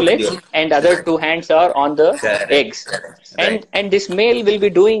only two Out in legs the and other two hands are on the Correct. eggs. Correct. And Right. this male will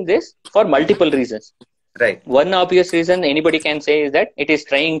be doing this for multiple reasons. Right. One obvious reason anybody can say is that it is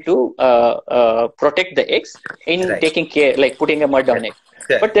trying to protect the eggs in Right. taking care, like putting a mud on it.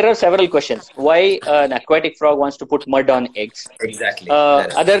 Correct. But there are several questions. Why an aquatic frog wants to put mud on eggs? Exactly.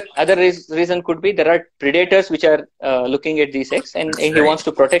 Correct. Other reason could be there are predators which are looking at these eggs, and he Right. wants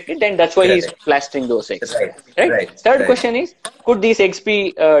to protect it, and that's why he's Correct. plastering those eggs. Right. Right. Right. Third Right. question is, could these eggs be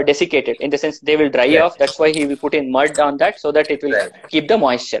desiccated, in the sense they will dry Right. off? That's why he will put in mud on that so that it will Right. keep the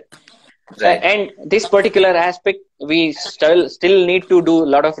moisture. Right. And this particular aspect, we still need to do a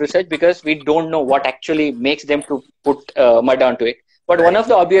lot of research because we don't know what actually makes them to put mud onto it. But one Right. of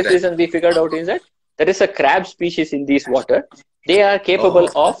the obvious Right. reasons we figured out is that there is a crab species in this water. They are capable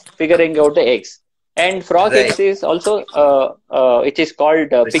Oh. of figuring out the eggs. And frog Right. eggs is also it is called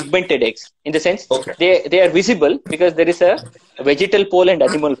pigmented eggs, in the sense Okay. they are visible because there is a vegetal pole and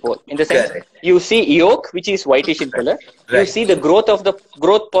animal pole. In the sense, Correct. you see yolk, which is whitish in color. You Right. see the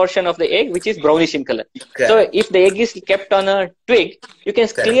growth portion of the egg, which is brownish in color. So Correct. if the egg is kept on a twig, you can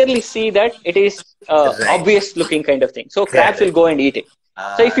Correct. clearly see that it is Right. obvious looking kind of thing. So crabs will Correct. go and eat it.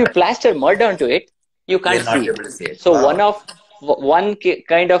 So if you Right. plaster mud onto it, you They're can't not see it. able to see it. So Wow.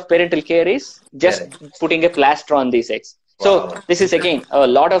 kind of parental care is just Correct. putting a plaster on these eggs. So Wow. this is again a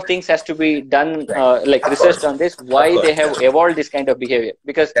lot of things has to be done, Right. like Of researched course. on this, Of why they course. have evolved this kind of behavior.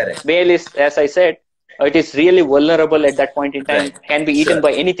 Because Correct. male is, as I said, it is really vulnerable at that point in time, Right. can be eaten Sure.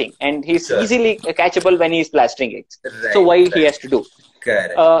 by anything, and he's Sure. easily catchable when he's plastering eggs. So Right. why he Right. has to do?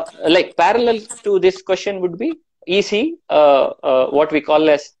 Correct. Like parallel to this question would be, is he what we call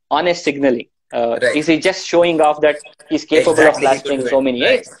as honest signaling? Right. Is he just showing off that he's capable of Exactly. He could plastering do so it. many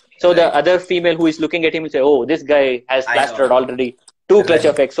Right. eggs? So the Right. other female who is looking at him will say, "Oh, this guy has I plastered know. already 2 clutch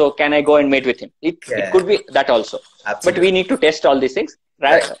Right. of eggs. So can I go and mate with him?" It could be that also. But Absolutely. we need to test all these things.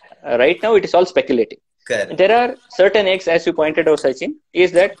 Right. Right now, it is all speculative. Correct. There are certain eggs, as you pointed out, Sachin,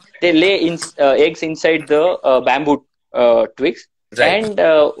 is that they lay eggs inside the bamboo twigs. Right. And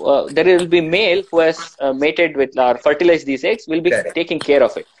there will be male who has mated with or fertilized these eggs, will be Correct. taking care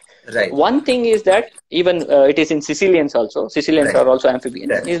of it. Right. One thing is that even it is in Sicilians also. Sicilians Right. are also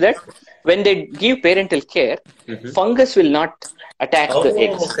amphibians. Right. Is that when they give parental care, Mhm. fungus will not attack the Oh,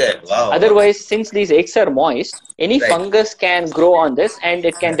 eggs. okay. Wow. Otherwise, since these eggs are moist, any Right. fungus can grow on this and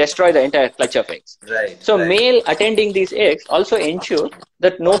it can destroy the entire clutch of eggs. Right. So Right. male attending these eggs also ensure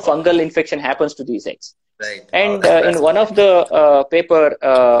that no fungal infection happens to these eggs. Right. Wow, And that's in one of the paper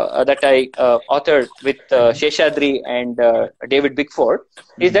that I authored with Sheshadri and David Bickford,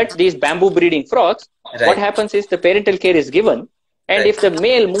 is that these bamboo breeding frogs, what right. happens is the parental care is given, and Right. if the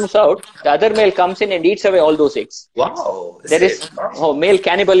male moves out, the other male comes in and eats away all those eggs. Wow. Is There it? is male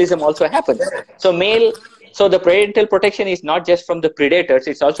cannibalism also happens. So the parental protection is not just from the predators;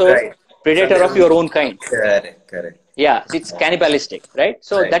 it's also Right. From predator their of your own. own kind. Correct. Correct. Yeah, it's cannibalistic, right?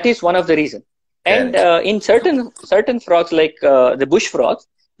 So Right. that is one of the reason. And Correct. in certain frogs, like the bush frogs,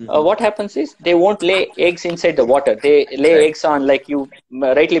 what happens is they won't lay eggs inside the water. They lay Right. eggs on, like you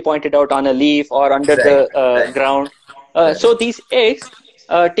rightly pointed out, on a leaf or under Right. the Right. ground. So Correct. these eggs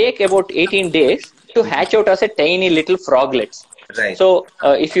take about 18 days to hatch out as a tiny little froglets. Right. So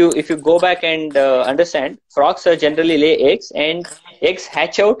if you go back and understand, frogs generally lay eggs, and eggs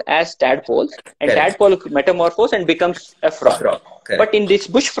hatch out as tadpoles, and Correct. tadpole metamorphose and becomes a A frog. frog. But Correct. in this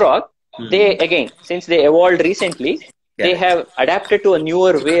bush frog, they again, since they evolved recently, they Correct. have adapted to a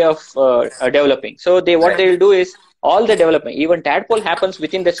newer way of developing. So what Right. they will do is all the development, even tadpole happens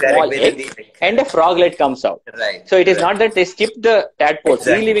within the Correct. small Within egg, the and a correct. froglet comes out. Right. So it is Right. not that they skip the tadpole.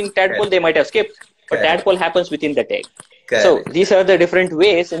 Free Exactly. living tadpole Correct. they might have skipped, but Correct. tadpole happens within the egg. So Correct. these are the different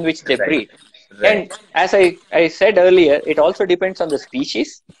ways in which they Right. breed. Right. And as I said earlier, it also depends on the species.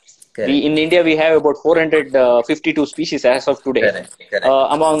 We Correct. in India we have about 452 species as of today, Correct. Correct.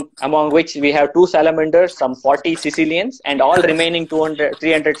 among which we have two salamanders, some 40 Sicilians, and all remaining 200,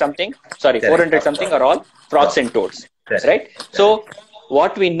 300 something, sorry, Correct. 400 something are all frogs Frog. and toads, Correct. right? Correct. So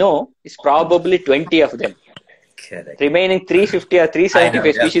what we know is probably 20 of them. Correct. Remaining 350 or I know.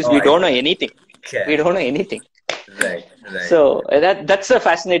 375 Yeah. species, No we don't know idea. anything. We Correct. don't know anything. Right. Right. So that's a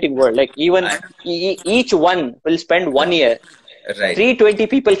fascinating world. Like even I, each one will spend 1 year. right. 320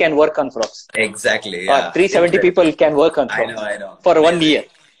 people can work on frogs, Exactly. or Yeah. 370 Incredible. people can work on I know. frogs I know. for one Amazing. year.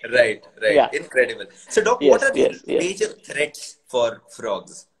 Right. Right. Yeah. Incredible. So, Doc, what Yes. are the Yes. Yes. major threats for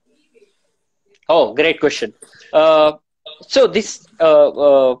frogs? Oh, great question. So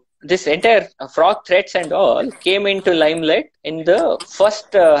this entire frog threats and all came into limelight in the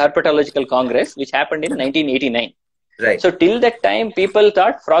first herpetological congress, which happened in 1989. Right. So till that time, people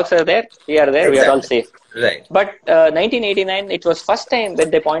thought frogs are there, we are there, we are all Exactly. safe. Right. But 1989, it was first time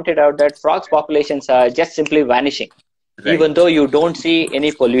when they pointed out that frogs populations are just simply vanishing. Right. Even though you don't see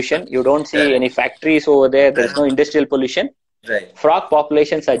any pollution, you don't see any Correct. factories over there, there is no Correct. industrial pollution, Right. frog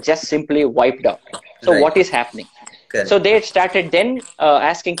populations are just simply wiped out. So Right. what is happening? So Correct. they started then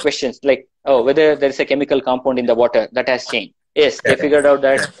asking questions like, oh, whether there is a chemical compound in the water that has changed. Yes, they Correct. figured out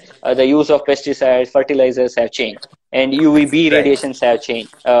that Correct. the use of pesticides, fertilizers have changed, and UVB Right. radiations have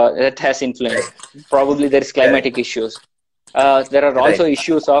changed. That has influenced. Right. Probably there is Correct. climatic issues. There are also Right.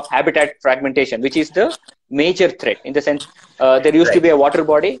 issues of habitat fragmentation, which is the major threat in the sense there used to Right. be a water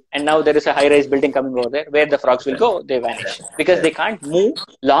body, and now there is a high-rise building coming over there. Where the frogs will go, they vanish because they Correct. can't move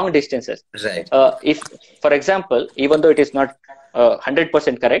long distances. Right. If, for example, even though it is not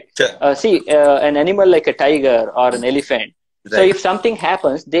 100% correct, Sure. see an animal like a tiger or an elephant. So Right. if something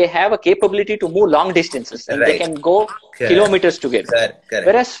happens, they have a capability to move long distances, and they Right. can go Correct. kilometers together. Correct. Correct.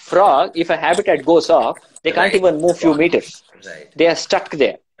 Whereas frog, if a habitat goes off, they can't Right. even move few meters. Right. They are stuck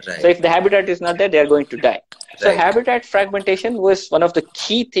there. So Right. if the habitat is not there, they are going to die. So Right. habitat fragmentation was one of the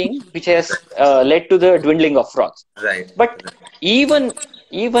key things which has led to the dwindling of frogs. Right. But even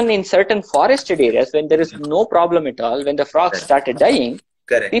in certain forested areas, when there is no problem at all, when the frogs Right. started dying,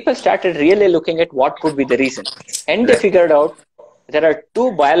 Correct. people started really looking at what could be the reason, and they Right. figured out there are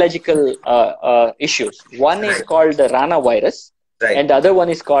two biological issues. One is Right. called the Rana virus, Right. and the other one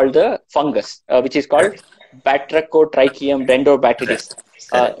is called the fungus, which is called Correct. Batrachotrichium dendrobatidis. Correct.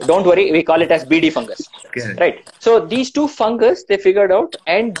 Correct. Don't worry, we call it as BD fungus. Correct. Right. So these two fungus they figured out,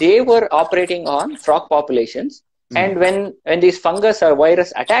 and they were operating on frog populations. And when these fungus or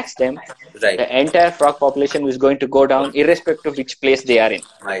virus attacks them, Right. the entire frog population is going to go down, irrespective of which place they are in.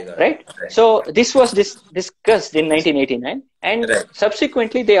 My God. Right. Right. So this was discussed in 1989, and Right.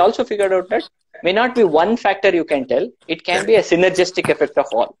 subsequently they also figured out that may not be one factor you can tell; it can be a synergistic effect of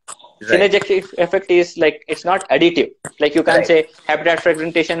all. Right. Synergistic effect is like it's not additive. Like you can't Right. say habitat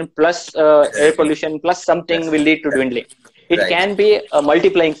fragmentation plus air pollution plus something will lead to dwindling. It Right. can be a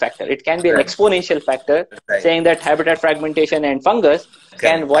multiplying factor. It can be an Right. exponential factor, Right. saying that habitat fragmentation and fungus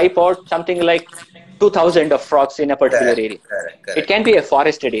can Correct. wipe out something like 2,000 of frogs in a particular Correct. area. Correct. It Correct. can be a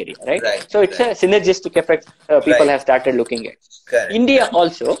forested area, right? Right. So it's Right. a synergistic effect people Right. have started looking at. Correct. India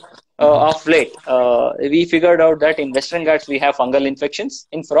also, of late, we figured out that in Western Ghats we have fungal infections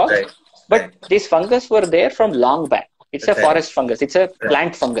in frogs, Right. but Right. these fungus were there from long back. It's a Right. forest fungus. It's a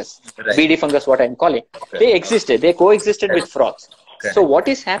plant fungus, Right. BD fungus, what I'm calling. Okay. They existed. They coexisted with frogs. So what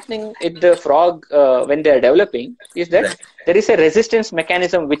is happening with the frog when they are developing is that there is a resistance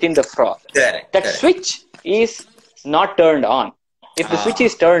mechanism within the frog. That switch is not turned on. If the switch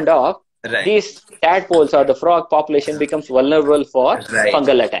is turned off, these tadpoles or the frog population becomes vulnerable for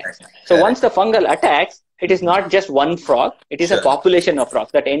fungal attacks. So once the fungal attacks, it is not just one frog, it is a population of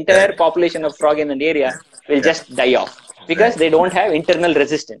frogs. That entire population of frog in an area will just die off because they don't have internal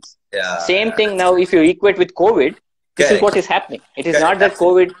resistance. Same thing now if you equate with COVID, this is what is happening. It is not that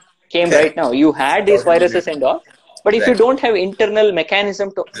COVID came right now. You had these viruses and all, but if you don't have internal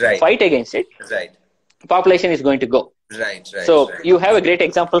mechanism to fight against it, population is going to go. So you have a great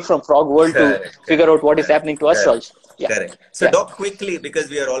example from frog world to figure out what is happening to us also. Correct. So Doc, quickly, because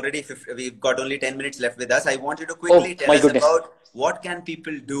we are already, we've got only 10 minutes left with us. I want you to quickly tell us about what can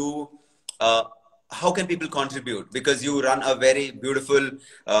people do, how can people contribute? Because you run a very beautiful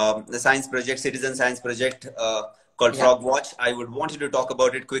science project, citizen science project called Frog Watch. I would want you to talk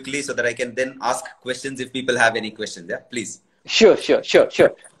about it quickly so that I can then ask questions if people have any questions. Yeah, please. Sure.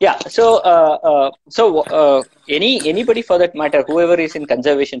 Yeah. So, anybody for that matter, whoever is in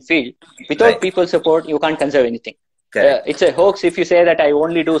conservation field, without people support, you can't conserve anything. It's a hoax if you say that I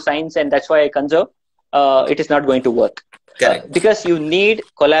only do science and that's why I conserve. It is not going to work. Because you need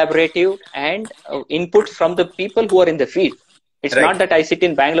collaborative and input from the people who are in the field. It's not that I sit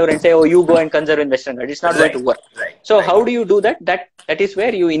in Bangalore and say, oh, you go and conserve in Western Ghats. It's not going to work. So how do you do that? That is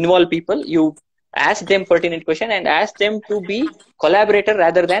where you involve people. You ask them pertinent question and ask them to be collaborator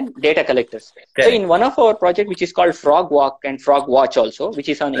rather than data collectors. So in one of our project, which is called Frog Walk and Frog Watch also, which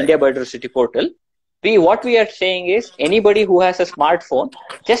is on India Biodiversity portal, what we are saying is anybody who has a smartphone,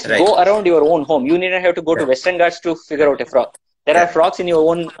 just go around your own home. You needn't have to go to Western Ghats to figure out a frog. There are frogs in your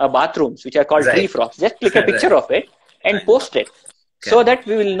own bathrooms, which are called tree frogs. Just click a picture of it and post it so that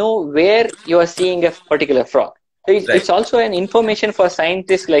we will know where you are seeing a particular frog. So it's also an information for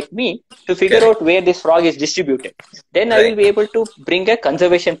scientists like me to figure out where this frog is distributed. Then I will be able to bring a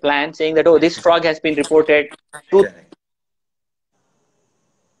conservation plan saying that, oh, this frog has been reported to...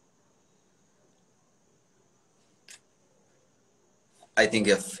 I think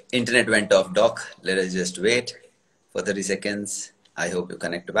if internet went off, Doc, let us just wait for 30 seconds. I hope you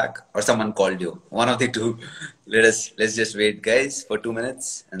connect back or someone called you. One of the two. Let's just wait, guys, for 2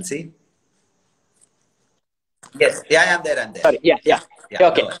 minutes and see. Yes. Yeah, I'm there. Sorry. Yeah.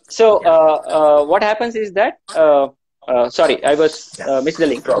 Okay. So what happens is that sorry, I was missed the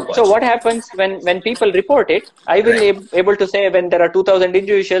link. So what happens when people report it? I will be able to say when there are 2,000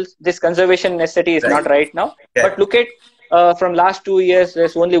 individuals, this conservation necessity is not right now. But look at from last 2 years,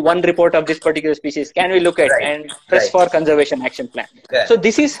 there's only one report of this particular species. Can we look at and press for conservation action plan? So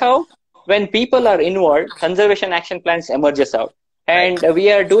this is how when people are involved, conservation action plans emerges out. And we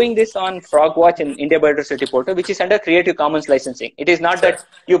are doing this on Frog Watch in India Biodiversity portal, which is under Creative Commons licensing. It is not that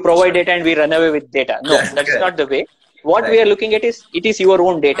you provide data and we run away with data. No, that's not the way. What we are looking at is, it is your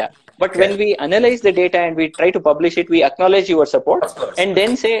own data. But when we analyze the data and we try to publish it, we acknowledge your support and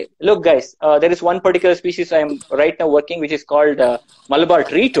then say, look guys, there is one particular species I am right now working, which is called Malabar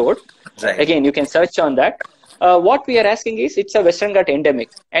tree toad. Again, you can search on that. What we are asking is, it's a Western Ghat endemic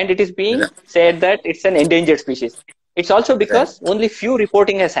and it is being said that it's an endangered species. It's also because only few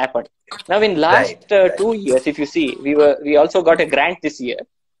reporting has happened. Now in last 2 years, if you see, we also got a grant this year.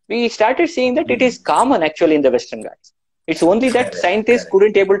 We started seeing that it is common actually in the Western Ghats. It's only that scientists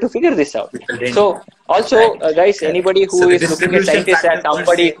couldn't able to figure this out. So also guys, anybody who is looking at scientists as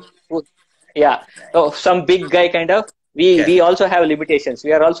somebody who, some big guy kind of, we also have limitations.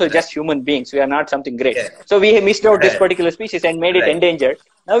 We are also just human beings. We are not something great. So we missed out this particular species and made it endangered.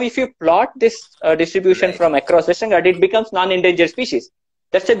 Now if you plot this distribution from across Western Ghats, it becomes non-endangered species.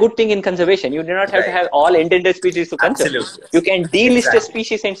 That's a good thing in conservation. You do not have to have all endangered species to conserve. You can delist a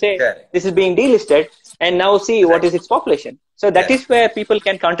species and say, this is being delisted, and now see what is its population. So that is where people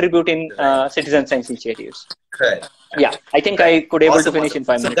can contribute in citizen science initiatives. Yeah, I think I could able to finish in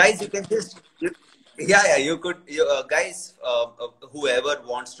 5 minutes. So guys, you can just... you could, guys, whoever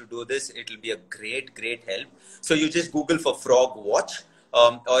wants to do this, it will be a great help. So you just Google for Frog Watch.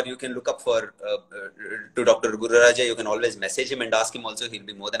 Or you can look up for to Dr. Gururaja. You can always message him and ask him also. He'll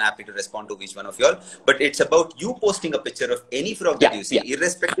be more than happy to respond to each one of y'all. But it's about you posting a picture of any frog that you see,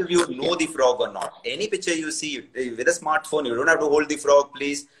 irrespective you know the frog or not. Any picture you see with a smartphone, you don't have to hold the frog,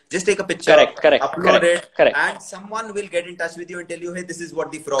 please. Just take a picture, upload it, and someone will get in touch with you and tell you, hey, this is what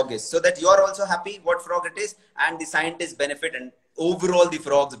the frog is. So that you are also happy what frog it is, and the scientists benefit, and overall the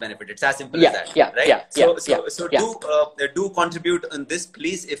frogs benefit. It's as simple as that, right? So do contribute on this,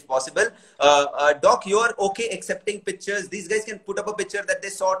 please, if possible. Doc, you are okay accepting pictures? These guys can put up a picture that they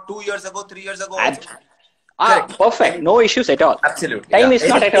saw 2 years ago, 3 years ago. Correct. Perfect. No issues at all. Absolutely. Time is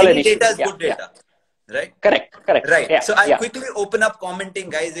not at all an Any issue. data is Yeah, good data. Right? correct. Right. Yeah, So I'll yeah. quickly open up commenting,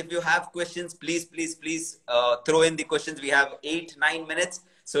 guys. If you have questions, please throw in the questions. We have 8-9 minutes.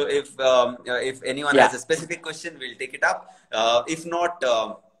 So if anyone has a specific question, we'll take it up. If not,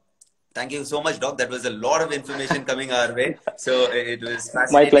 thank you so much, Doc. That was a lot of information coming our way. So it was My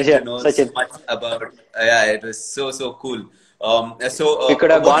fascinating to pleasure, know so Sachin. much about. Yeah, it was so cool. We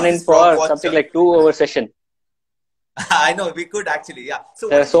could have What gone is in this frog for watch? something like 2 hour session. I know we could actually. Yeah. So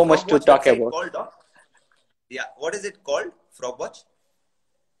what There's is the so much frog to watch talk website about. called, Doc? Yeah. What is it called? Frog watch.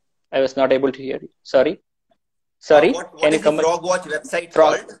 I was not able to hear you. Sorry. What Can you is the come? frog watch website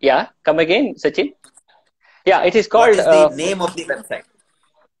Frog. called? Yeah. Come again, Sachin. Yeah, it is What called. is the name of the website?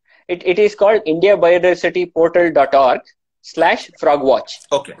 It is called indiabiodiversityportal.org/frogwatch.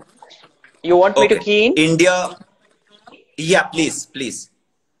 Okay. You want me to Okay. key in? India. Yeah, please.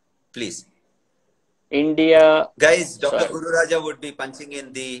 India. Guys, Dr. Sorry. Gururaja would be punching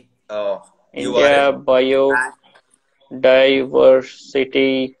in the India URL.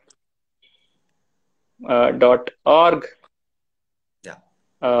 biodiversity .org Yeah.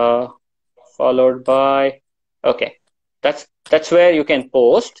 followed by that's where you can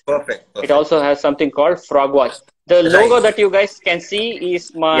post. Perfect. It also has something called Frogwatch. The logo that you guys can see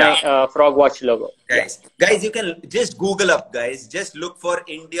is my Frogwatch logo. Guys, you can just Google up, guys. Just look for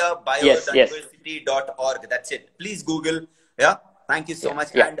India Yes. biodiversity.org. That's it. Please Google. Yeah. Thank you so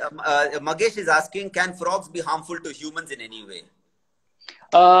much. Yeah. And Magesh is asking, can frogs be harmful to humans in any way?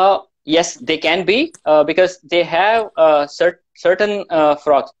 Yes, they can be because they have certain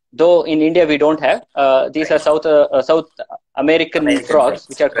frogs. Though in India we don't have. These are South American frogs,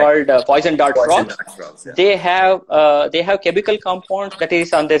 which are called poison dart frogs. They have chemical compounds that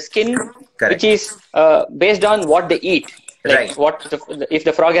is on their skin, which is based on what they eat. Like if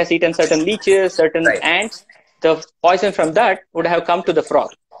the frog has eaten certain leeches, certain ants, the poison from that would have come to the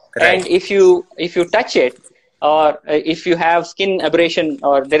frog. And if you touch it, or if you have skin abrasion,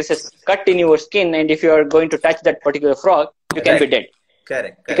 or there is a cut in your skin, and if you are going to touch that particular frog, you can be dead.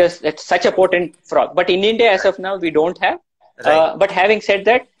 Correct. Because it's such a potent frog. But in India, as of now, we don't have. But having said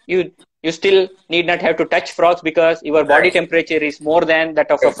that, you still need not have to touch frogs because your body temperature is more than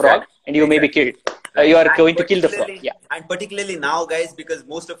that of a frog, and you may be killed. You are going to kill the frog. Yeah. And particularly now, guys, because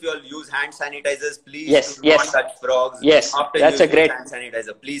most of you all use hand sanitizers, please do Yes. not touch frogs. Yes, after that's a using great hand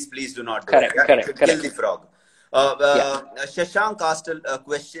sanitizer. Please do not do Correct. Kill the frog. Shashank asked a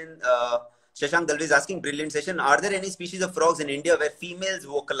question. Shashank Dalvi is asking, brilliant session. Are there any species of frogs in India where females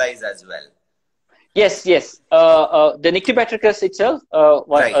vocalize as well? Yes. The Nyctibatrachus itself,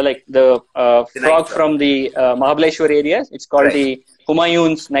 like the frog from the Mahabaleshwar areas, it's called the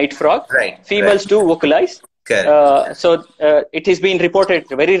Humayun's night frog. Females do vocalize. So it has been reported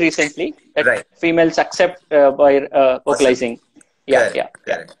very recently that females accept by vocalizing.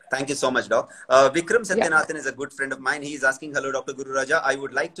 Correct. Thank you so much, Doc. Vikram Satyanathan is a good friend of mine. He is asking, hello, Dr. Gururaja. I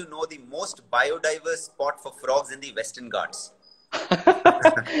would like to know the most biodiverse spot for frogs in the Western Ghats.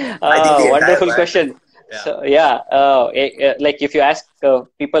 Wonderful question. So like if you ask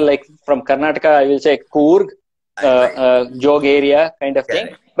people like from Karnataka, I will say Coorg, Jog area kind of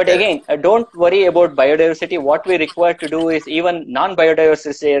thing. But again, don't worry about biodiversity. What we require to do is even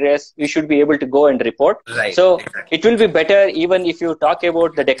non-biodiverse areas, we should be able to go and report. So it will be better even if you talk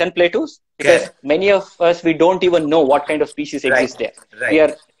about the Deccan Plateaus, because many of us, we don't even know what kind of species exist there. We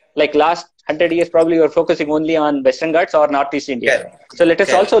are like last 100 years, probably we are focusing only on Western Ghats or Northeast India. So let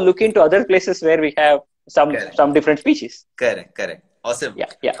us also look into other places where we have some different species. Correct. Awesome.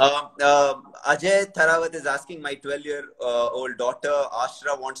 Ajay Tharawat is asking, my 12-year-old daughter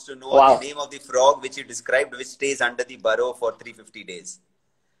Ashra wants to know the name of the frog which you described, which stays under the burrow for 350 days.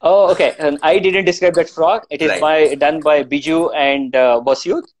 Oh, okay. And I didn't describe that frog. It is done by Biju and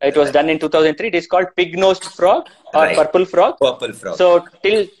Bosyut. It was done in 2003. It is called pig-nosed frog or purple frog. So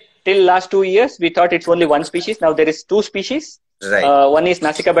till last 2 years, we thought it's only one species. Now there is two species. One is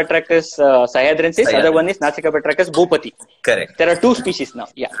Nasicabatrachus sayadrensis. Other one is Nasicabatrachus bhupati. Correct. There are two species now.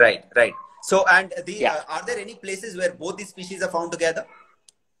 Yeah. Right. So, and are there any places where both these species are found together?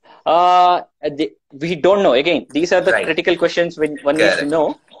 We don't know. Again, these are the critical questions one needs to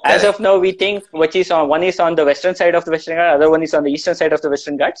know. As of now, we think one is on the western side of the Western Ghats, other one is on the eastern side of the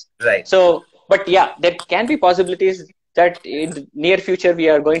Western Ghats. So, but yeah, there can be possibilities that in the near future we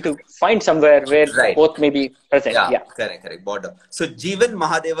are going to find somewhere where both may be present. Correct. Border. So Jeevan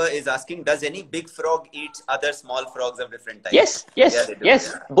Mahadeva is asking, does any big frog eat other small frogs of different types?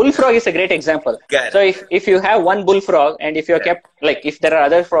 Yes. Bullfrog is a great example. So if you have one bullfrog and if you are kept, like if there are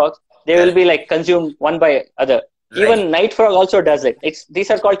other frogs, they will be like consumed one by other. Even night frog also does it.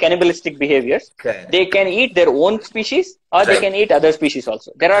 These are called cannibalistic behaviors. Correct. They can eat their own species or they can eat other species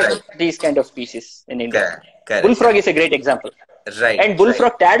also. There are these kind of species in India. Correct. Bullfrog is a great example. Right. And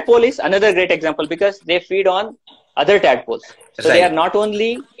bullfrog tadpole is another great example because they feed on other tadpoles. So they are not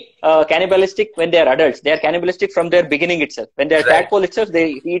only cannibalistic when they are adults, they are cannibalistic from their beginning itself. When they are tadpole itself,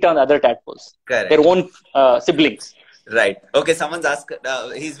 they eat on other tadpoles, their own siblings. Right. Okay, someone's asked,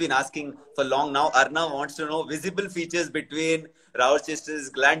 he's been asking for long now. Arna wants to know visible features between Rochester's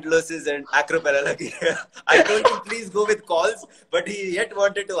glandulosis and acropharyngeal. I told him please go with calls, but he yet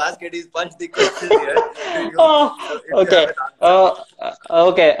wanted to ask it. He's punched the question here. Okay.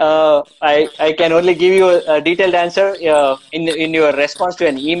 Okay. I can only give you a detailed answer in your response to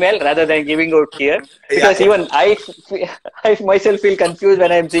an email rather than giving out here, because even I myself feel confused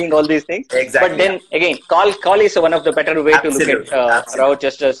when I'm seeing all these things. Exactly. But then again, call is one of the better way to look at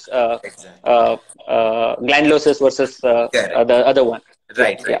Rochester's glandulosis versus the other one.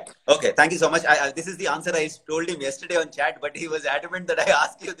 Right. Yeah. Okay. Thank you so much. This is the answer I told him yesterday on chat, but he was adamant that I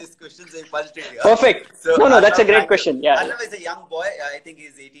asked you this question, so he punched it here. Perfect. So, no, that's a great question. Yeah. Arnav is a young boy. I think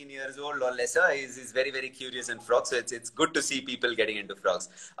he's 18 years old or lesser. He's very, very curious in frogs. So it's good to see people getting into frogs.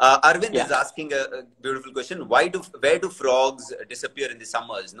 Arvind is asking a beautiful question. Where do frogs disappear in the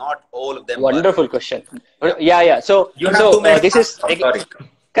summers? Not all of them. Wonderful question. Yeah. So this is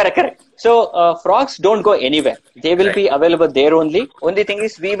correct. So frogs don't go anywhere. They will be available there only. Only thing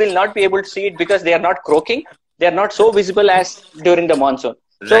is we will not be able to see it because they are not croaking. They are not so visible as during the monsoon.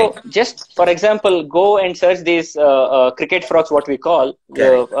 So just for example, go and search these cricket frogs, what we call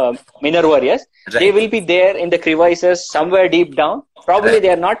the Minervarias. They will be there in the crevices somewhere deep down. Probably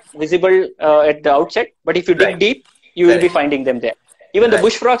they are not visible at the outset, but if you dig deep, you will be finding them there. Even the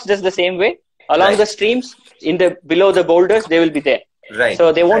bush frogs does the same way. Along the streams, below the boulders, they will be there.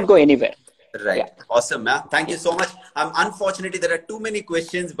 So they won't go anywhere. Awesome, man. Thank you so much. Unfortunately, there are too many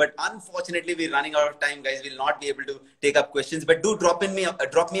questions, but unfortunately, we're running out of time, guys. We'll not be able to take up questions. But do drop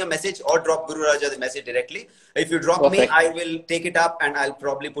me a message or drop Gururaja the message directly. If you drop me, I will take it up and I'll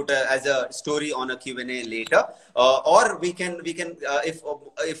probably put as a story on a Q&A later. Or we can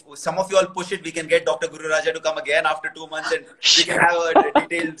if some of you all push it, we can get Dr. Gururaja to come again after 2 months and we can have a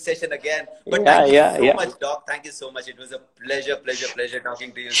detailed session again. But thank you so much, Doc. Thank you so much. It was a pleasure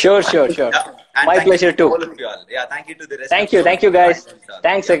talking to you. Sure. And my pleasure too. All of you all. Yeah, thank you to the rest. Thank you guys.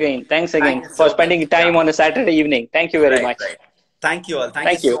 Thanks again for spending time on a Saturday evening. Thank you very much. Thank you all.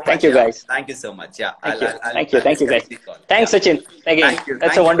 Thank you guys. Thank you so much. Yeah. Thank you guys. Thanks, Sachin. Again,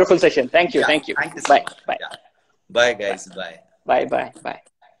 that's a wonderful session. Thank you. Thank you. Bye. Bye, guys. Bye. Bye.